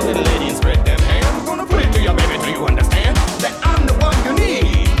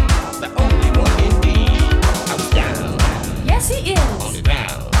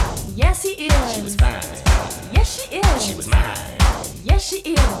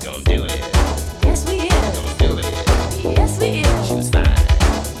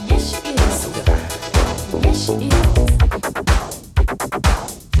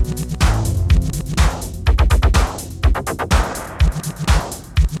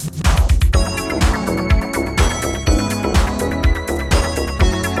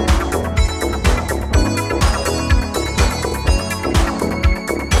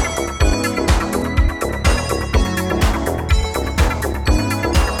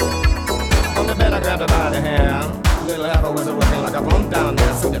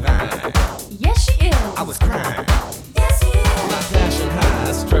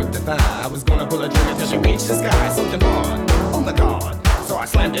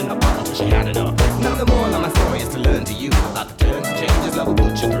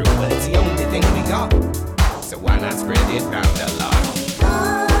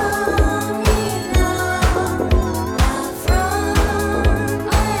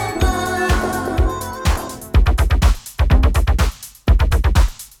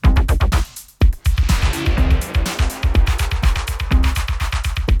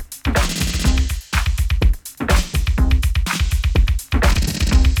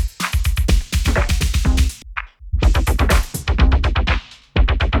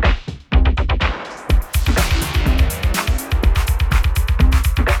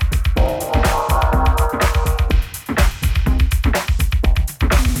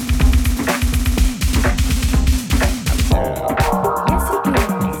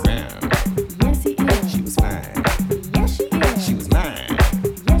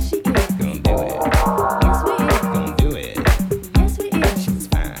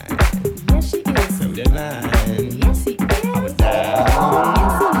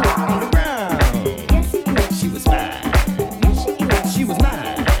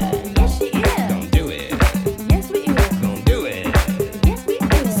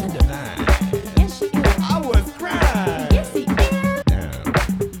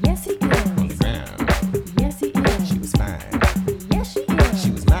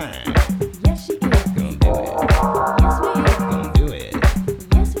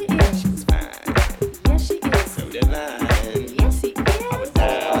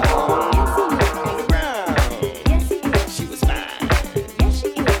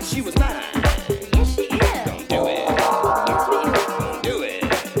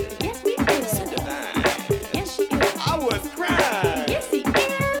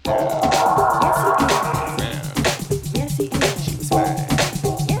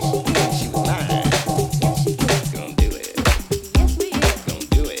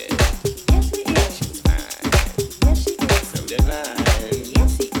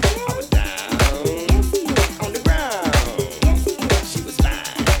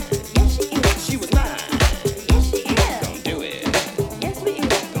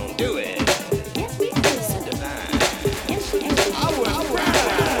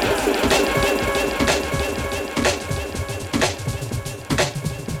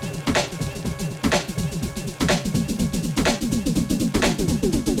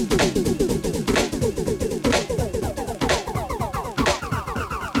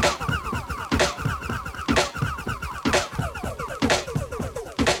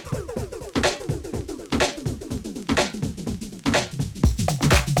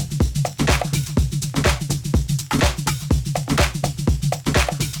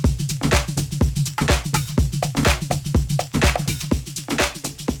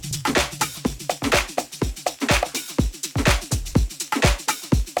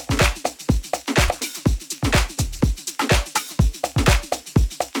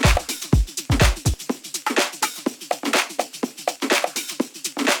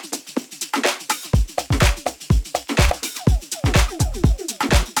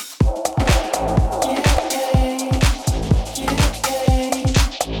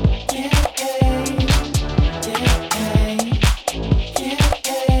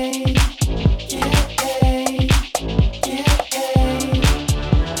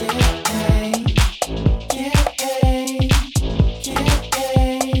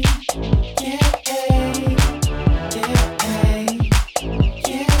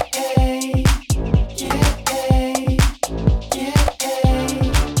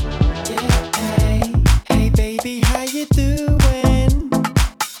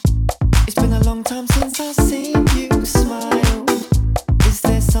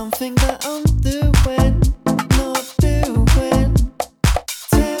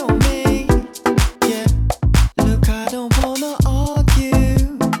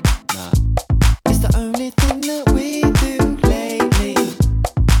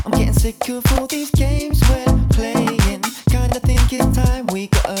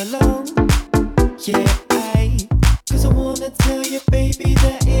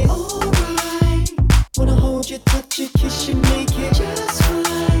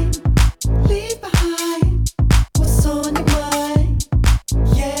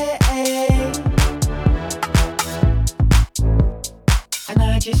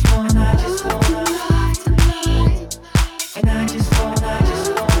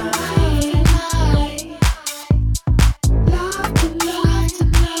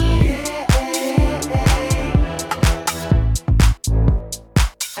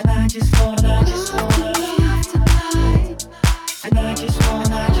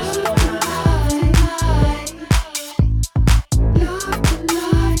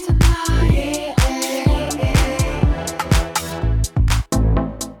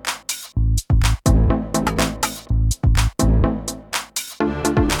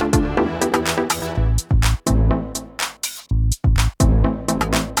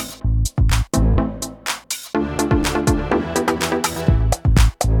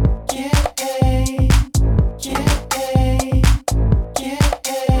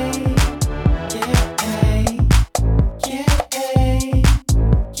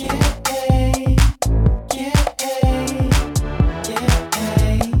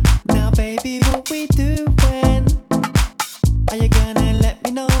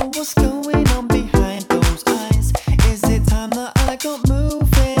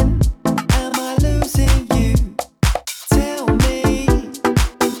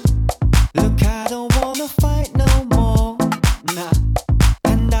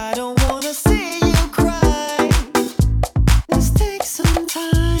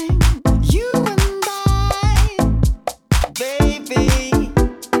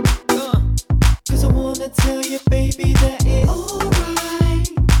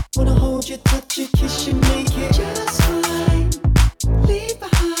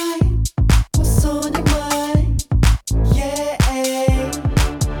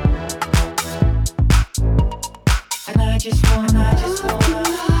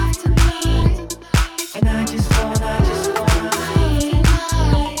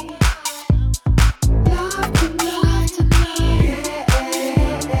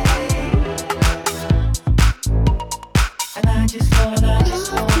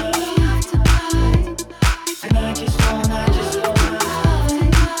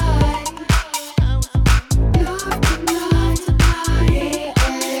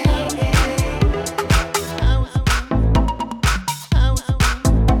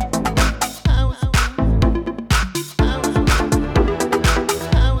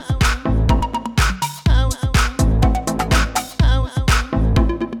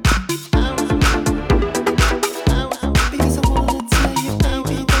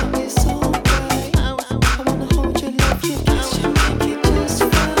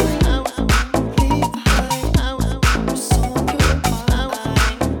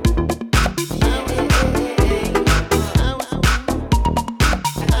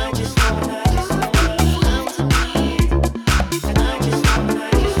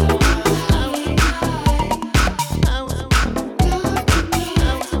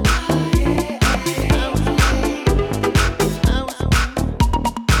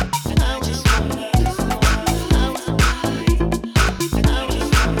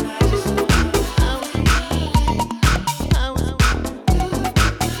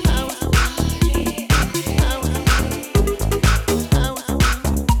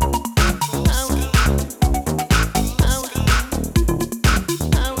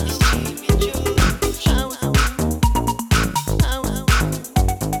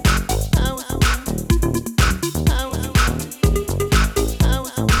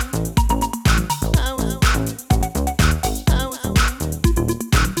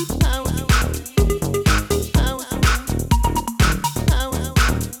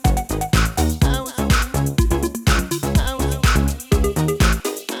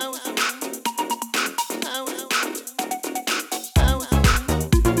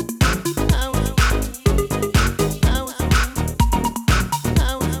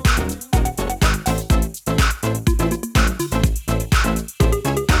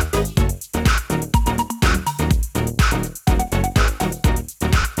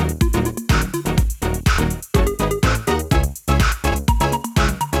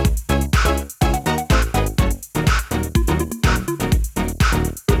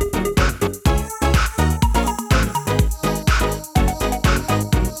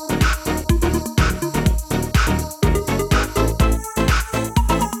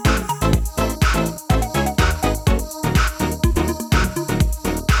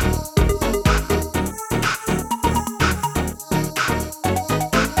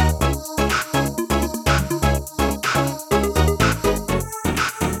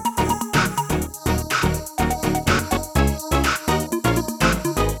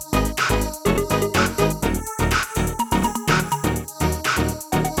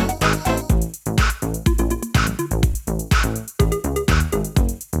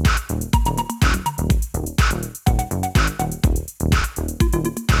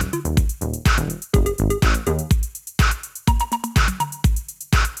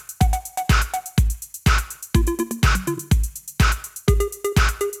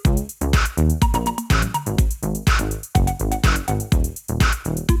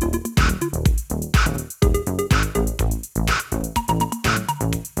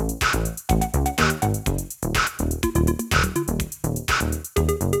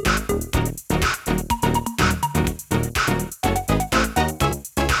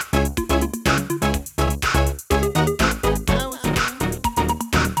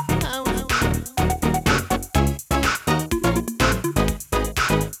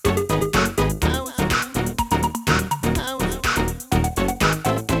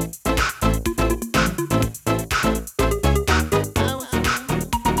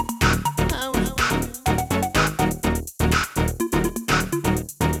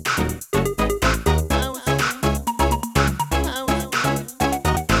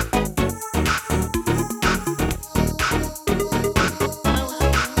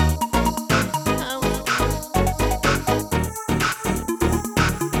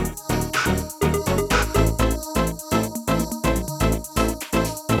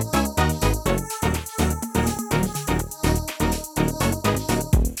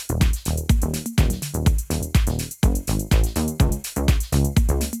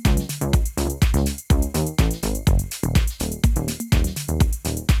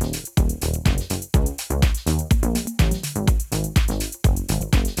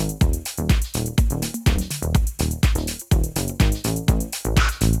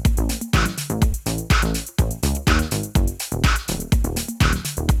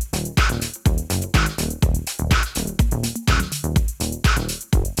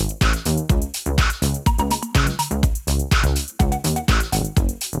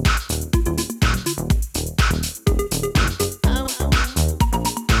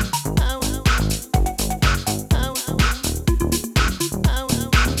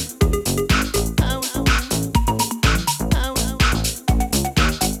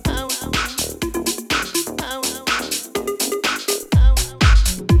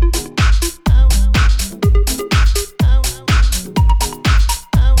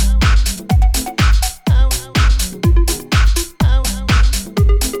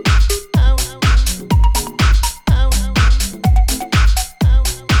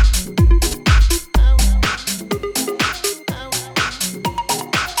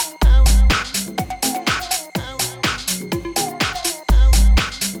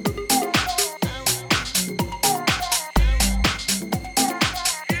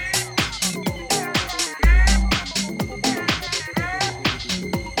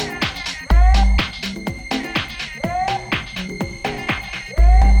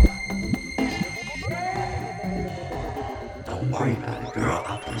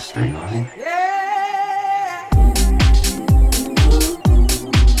 string on it.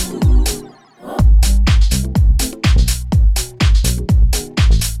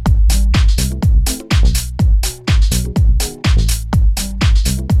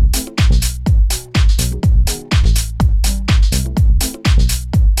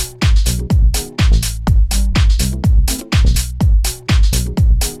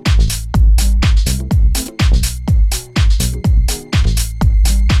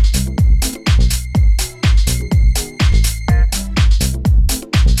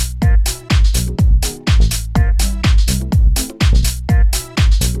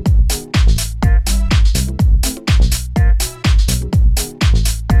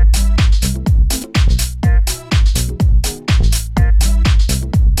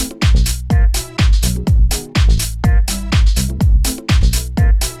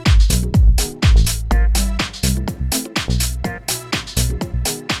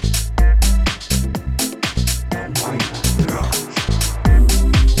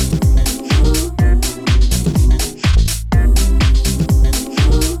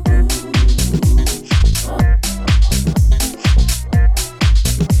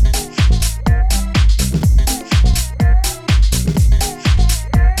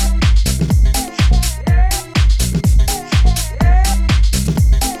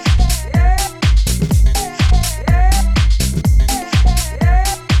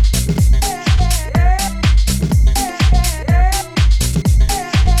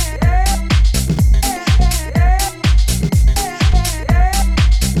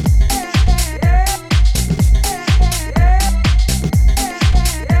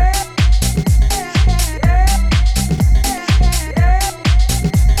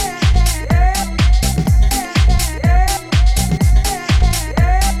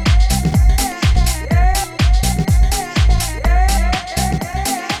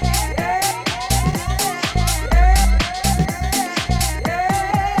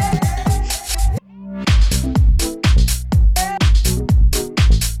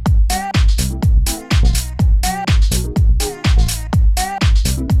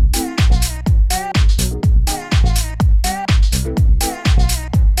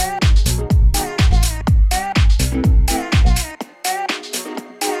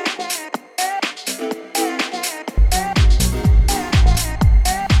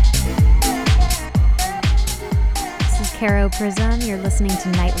 Caro Prism. You're listening to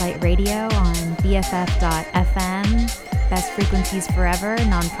Nightlight Radio on BFF.FM, best frequencies forever,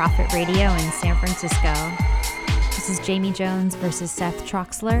 nonprofit radio in San Francisco. This is Jamie Jones versus Seth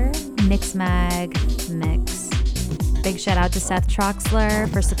Troxler, Mix Mag Mix. Big shout out to Seth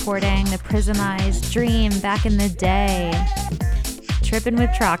Troxler for supporting the Prismized Dream back in the day. Trippin'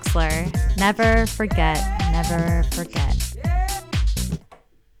 with Troxler. Never forget, never forget.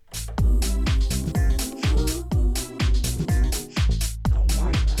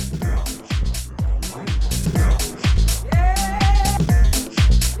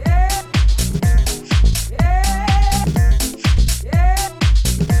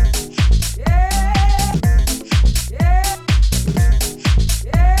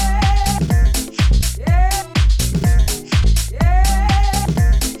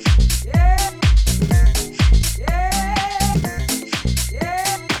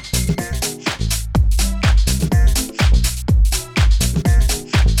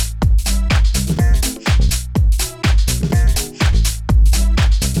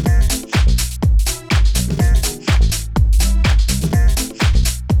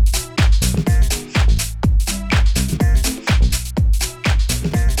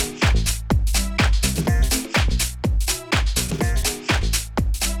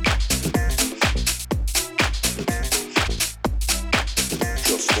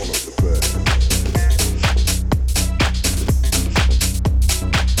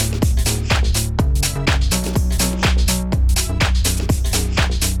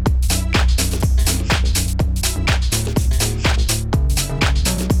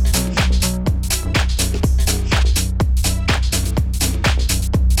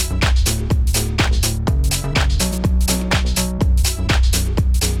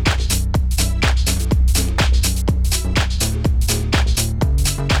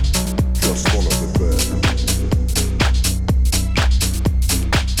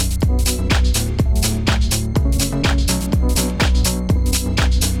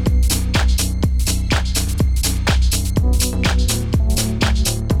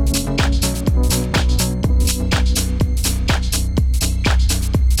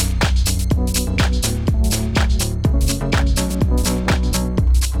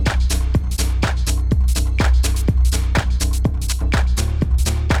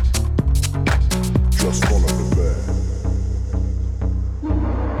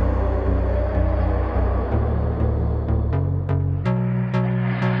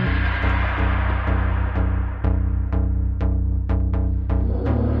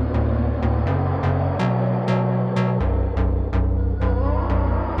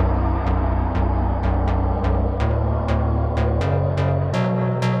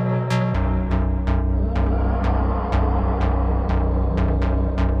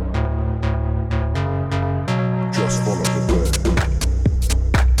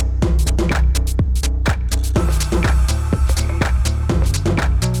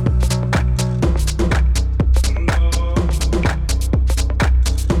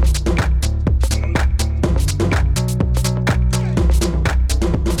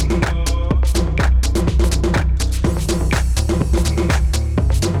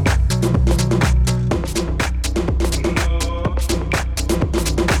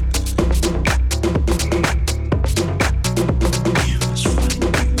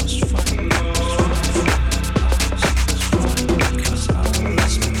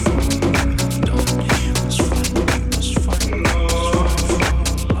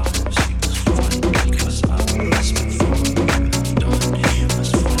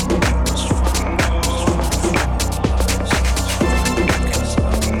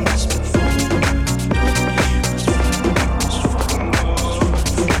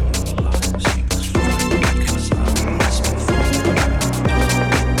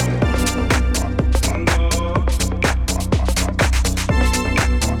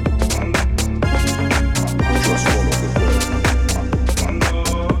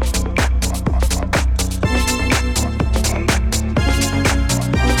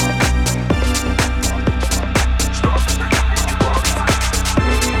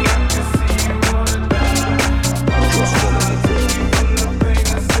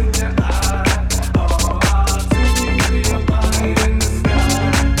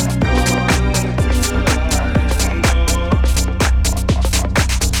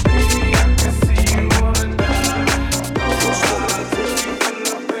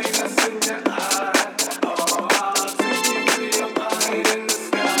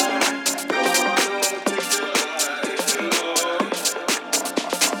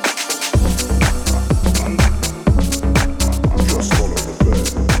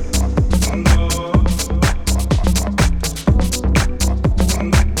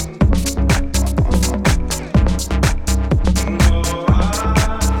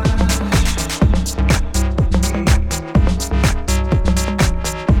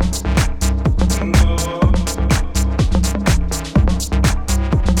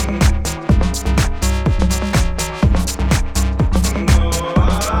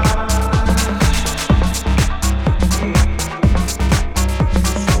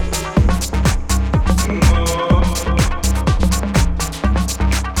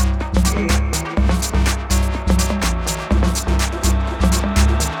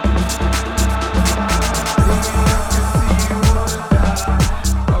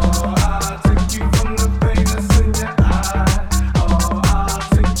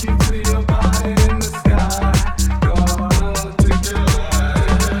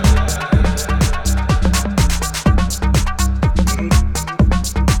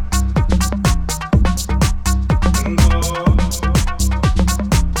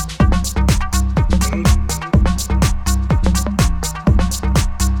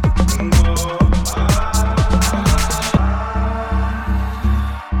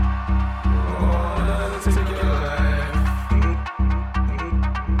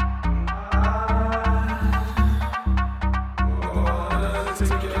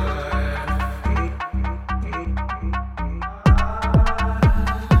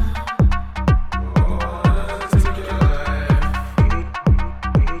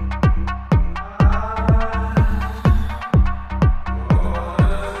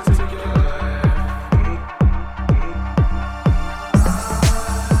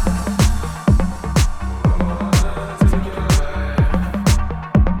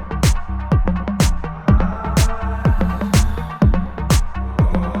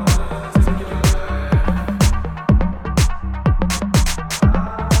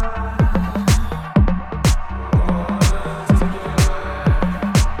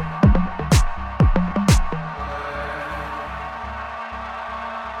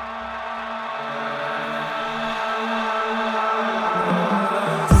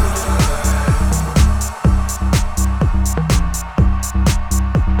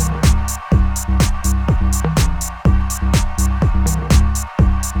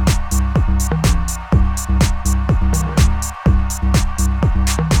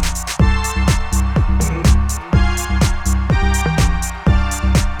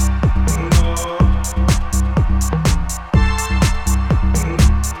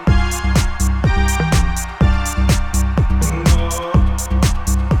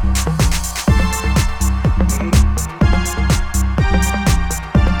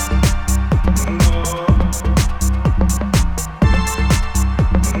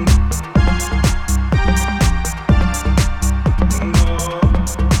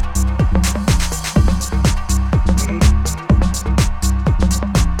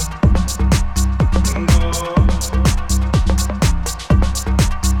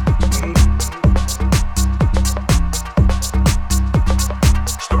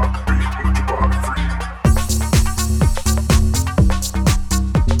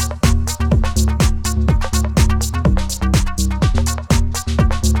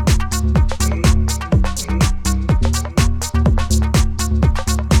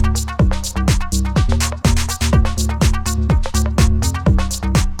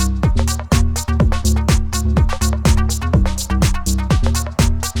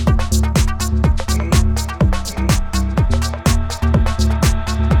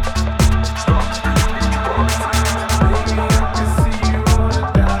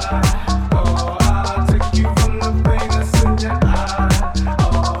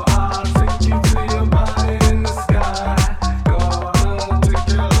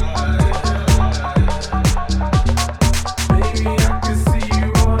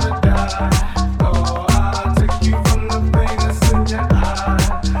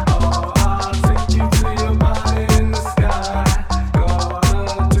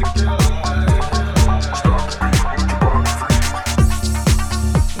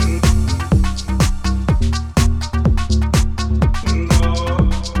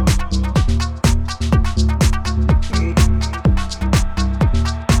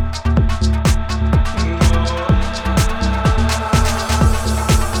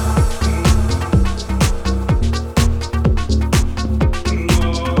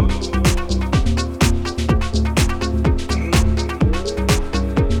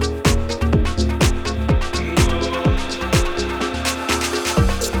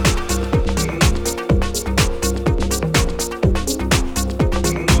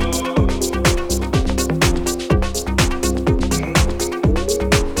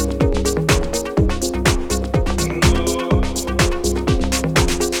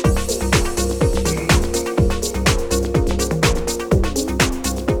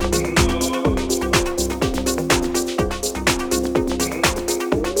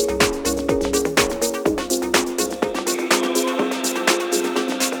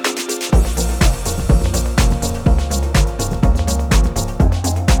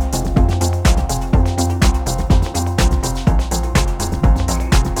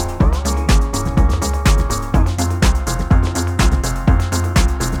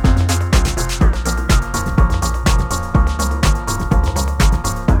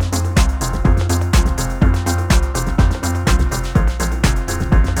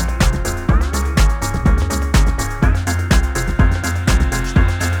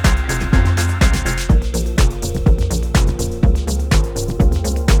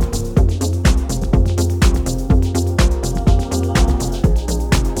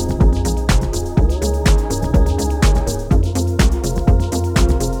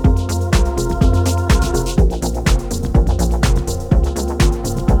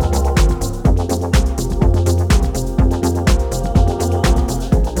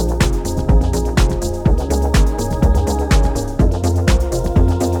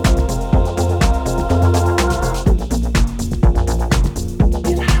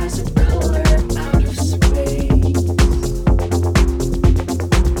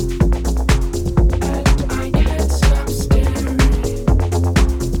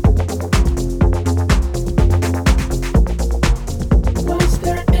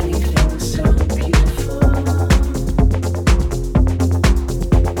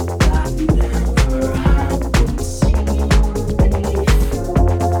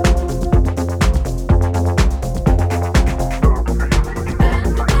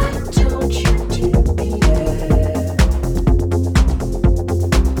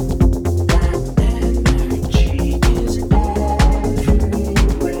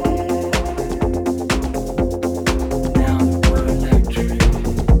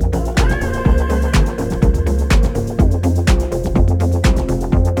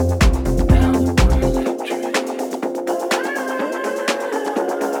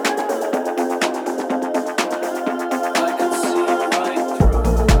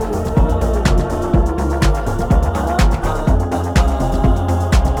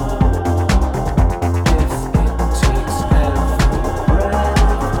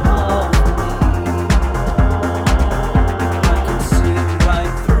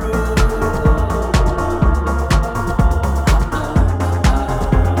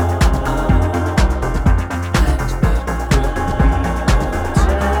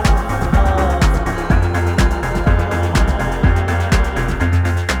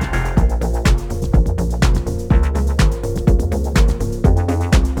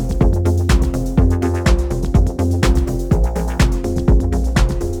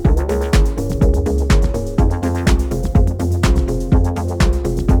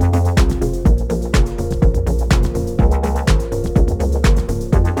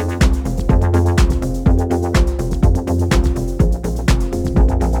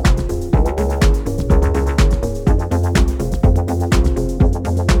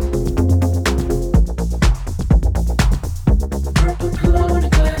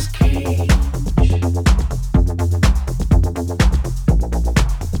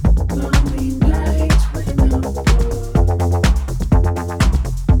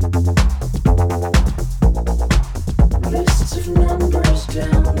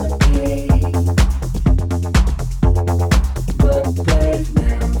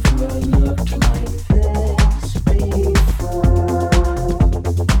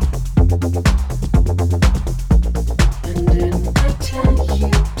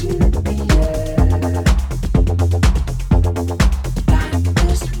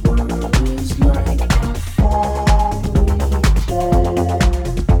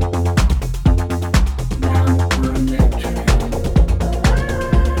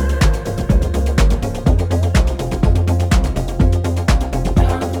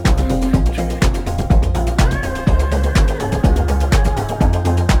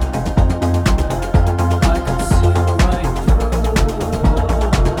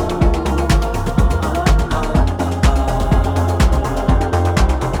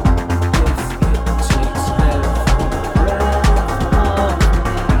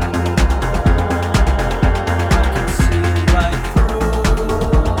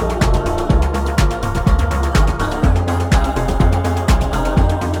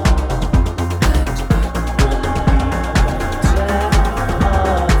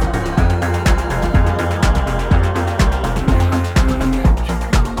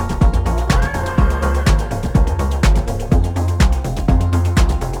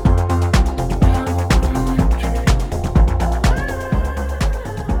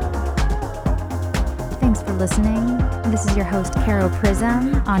 listening. This is your host, Caro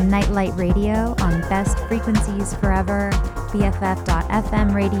Prism, on Nightlight Radio on Best Frequencies Forever,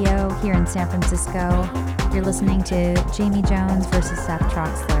 BFF.FM radio here in San Francisco. You're listening to Jamie Jones versus Seth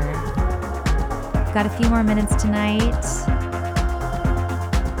Troxler. Got a few more minutes tonight.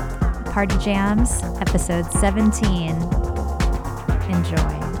 Party Jams, episode 17.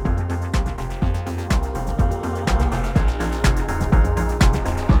 Enjoy.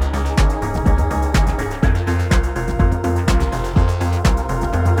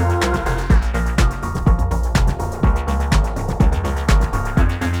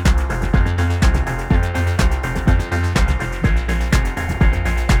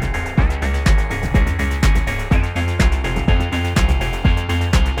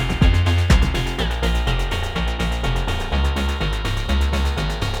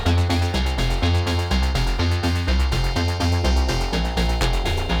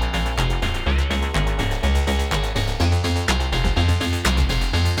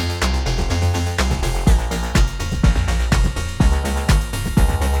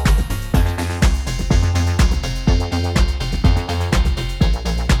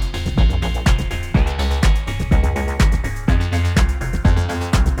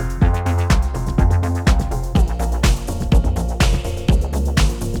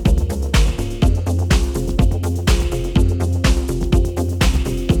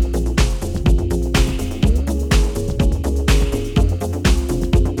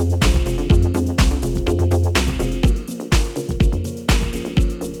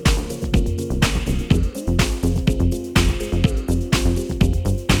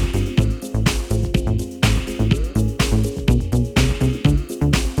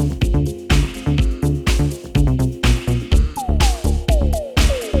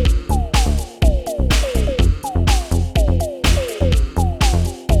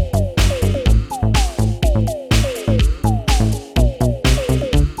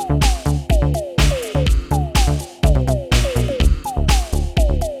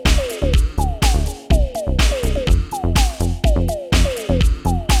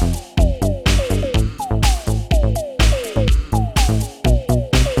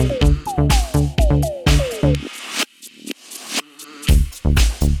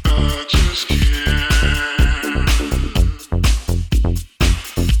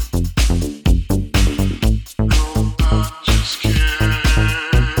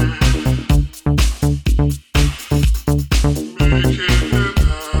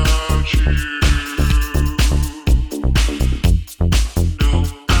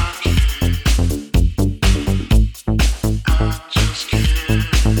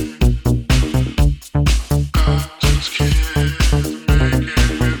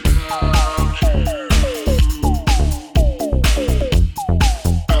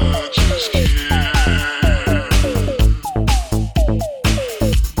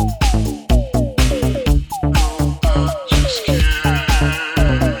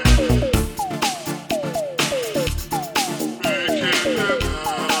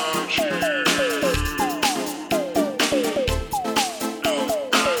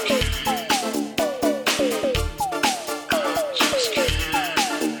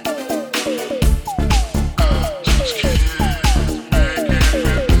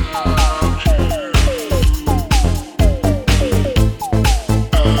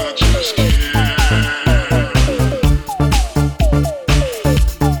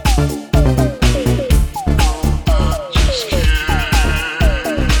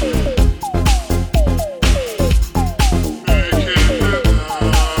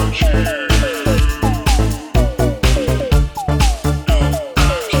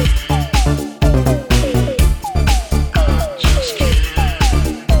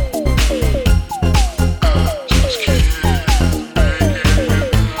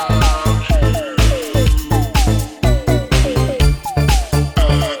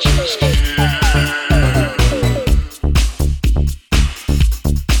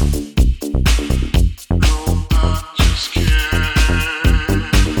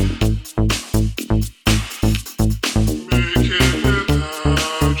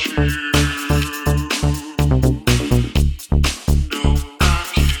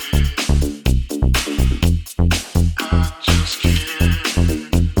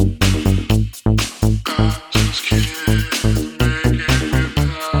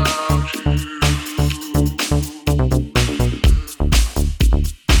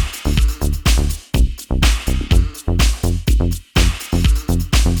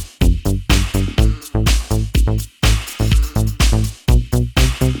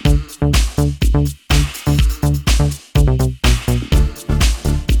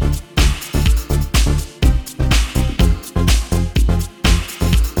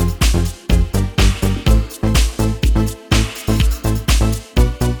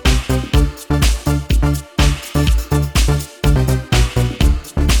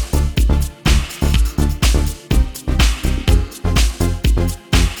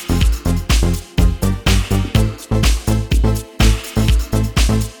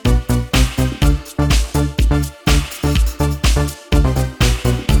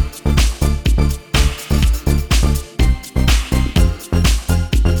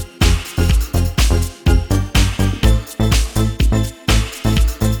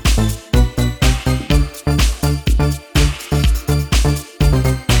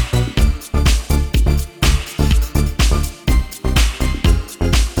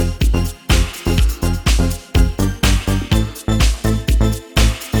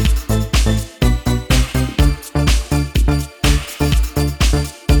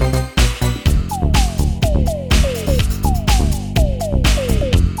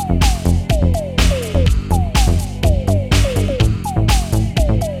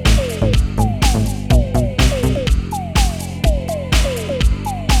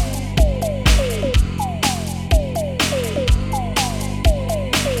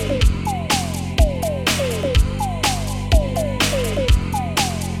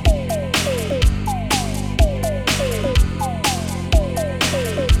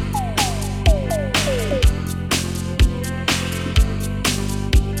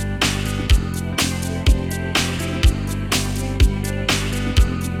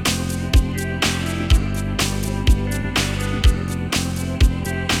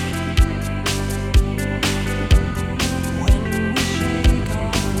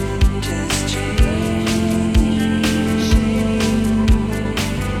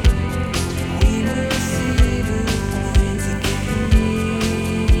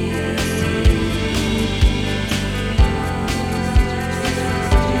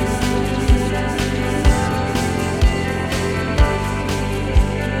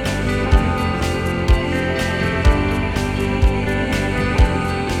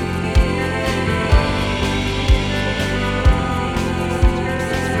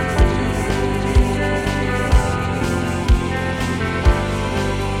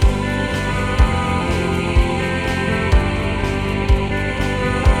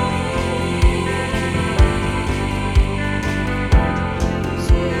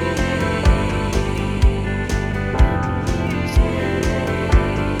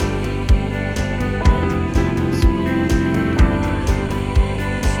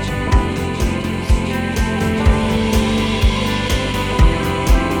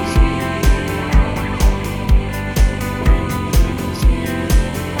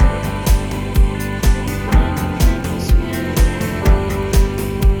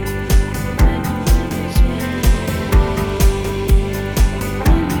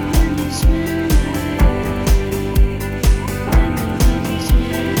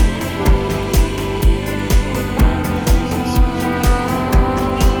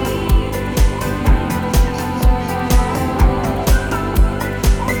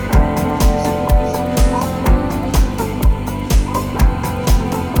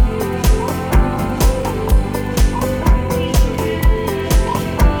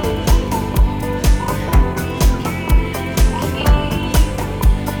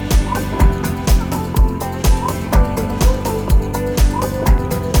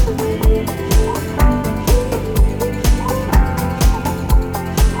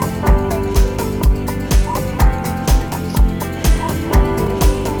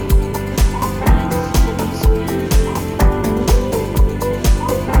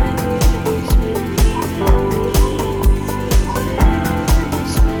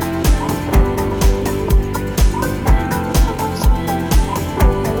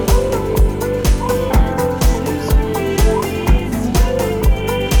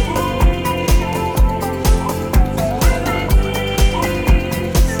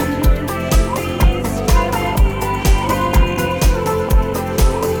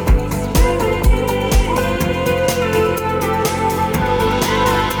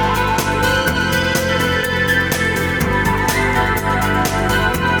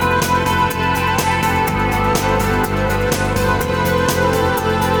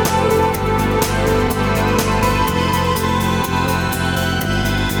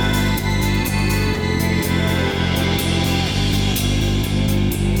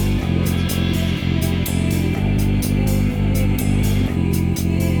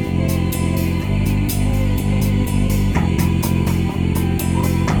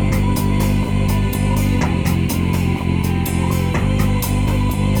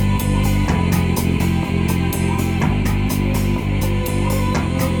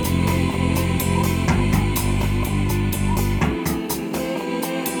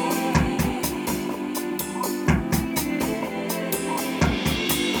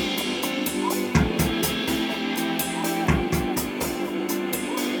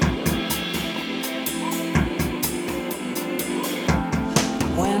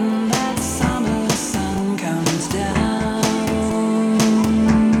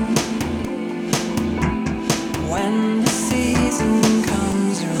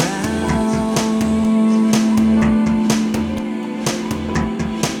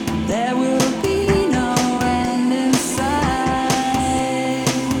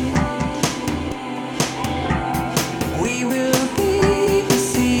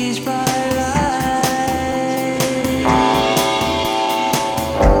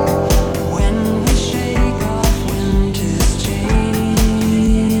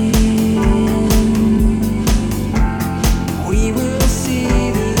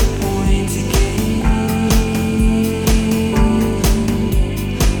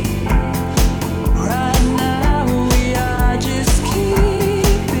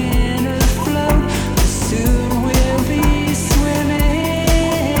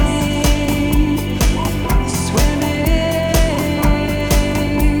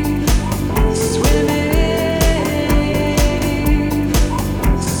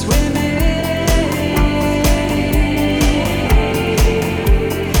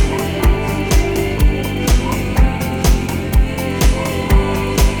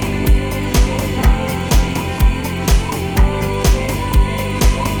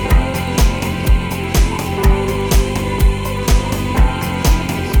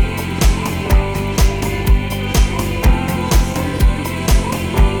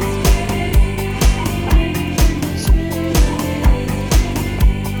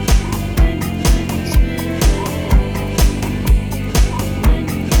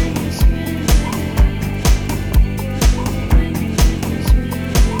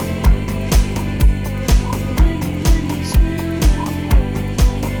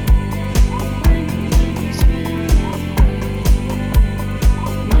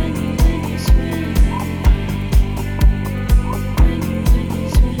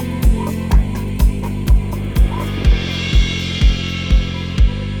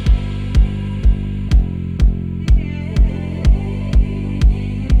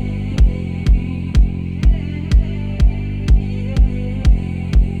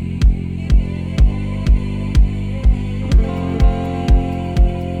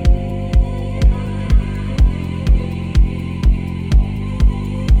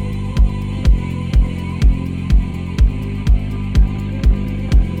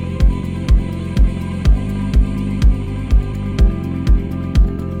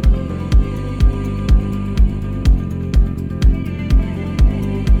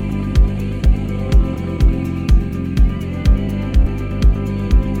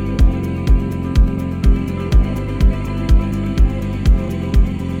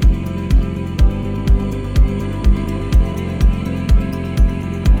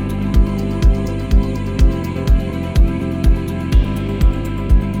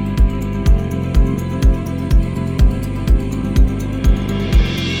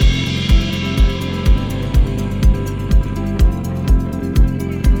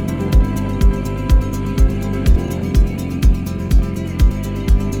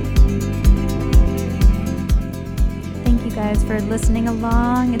 for listening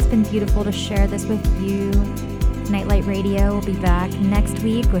along. It's been beautiful to share this with you. Nightlight Radio will be back next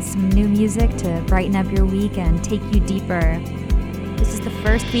week with some new music to brighten up your week and take you deeper. This is the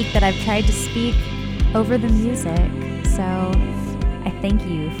first week that I've tried to speak over the music, so I thank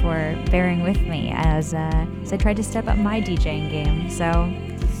you for bearing with me as I tried to step up my DJing game. So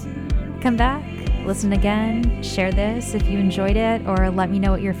come back, listen again, share this if you enjoyed it, or let me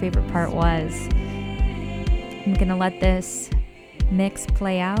know what your favorite part was. I'm gonna let this mix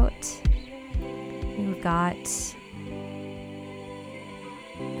play out. We've got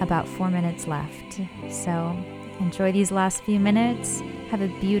about 4 minutes left, so enjoy these last few minutes. Have a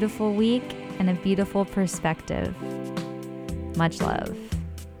beautiful week and a beautiful perspective. Much love.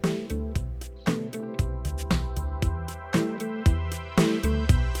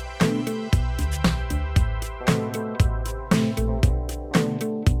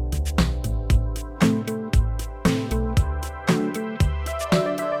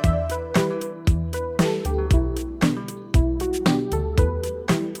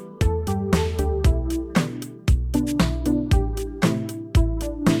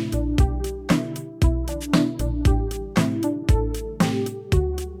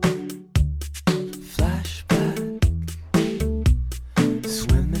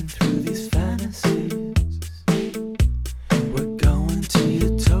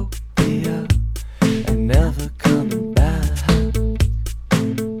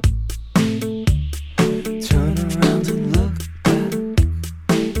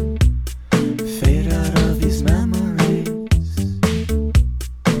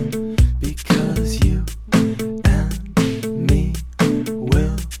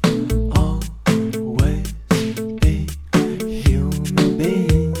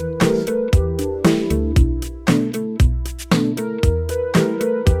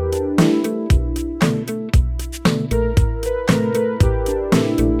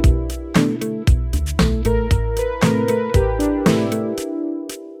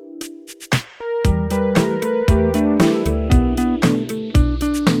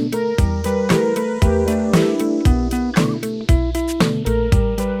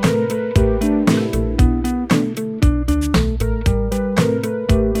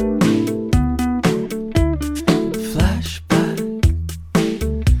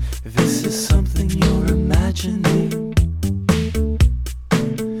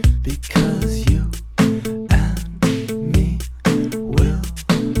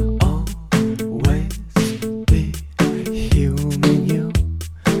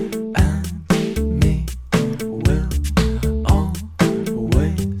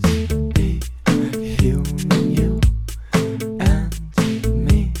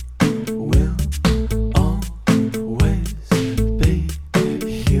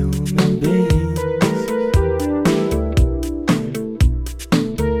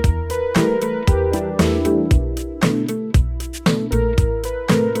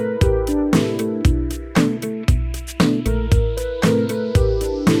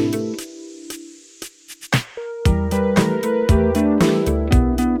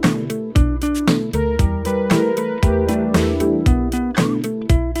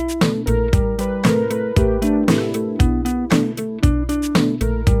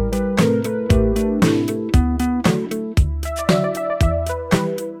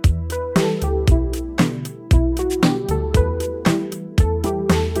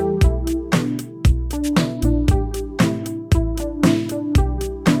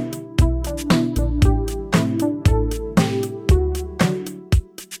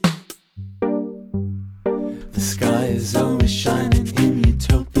 is always shining.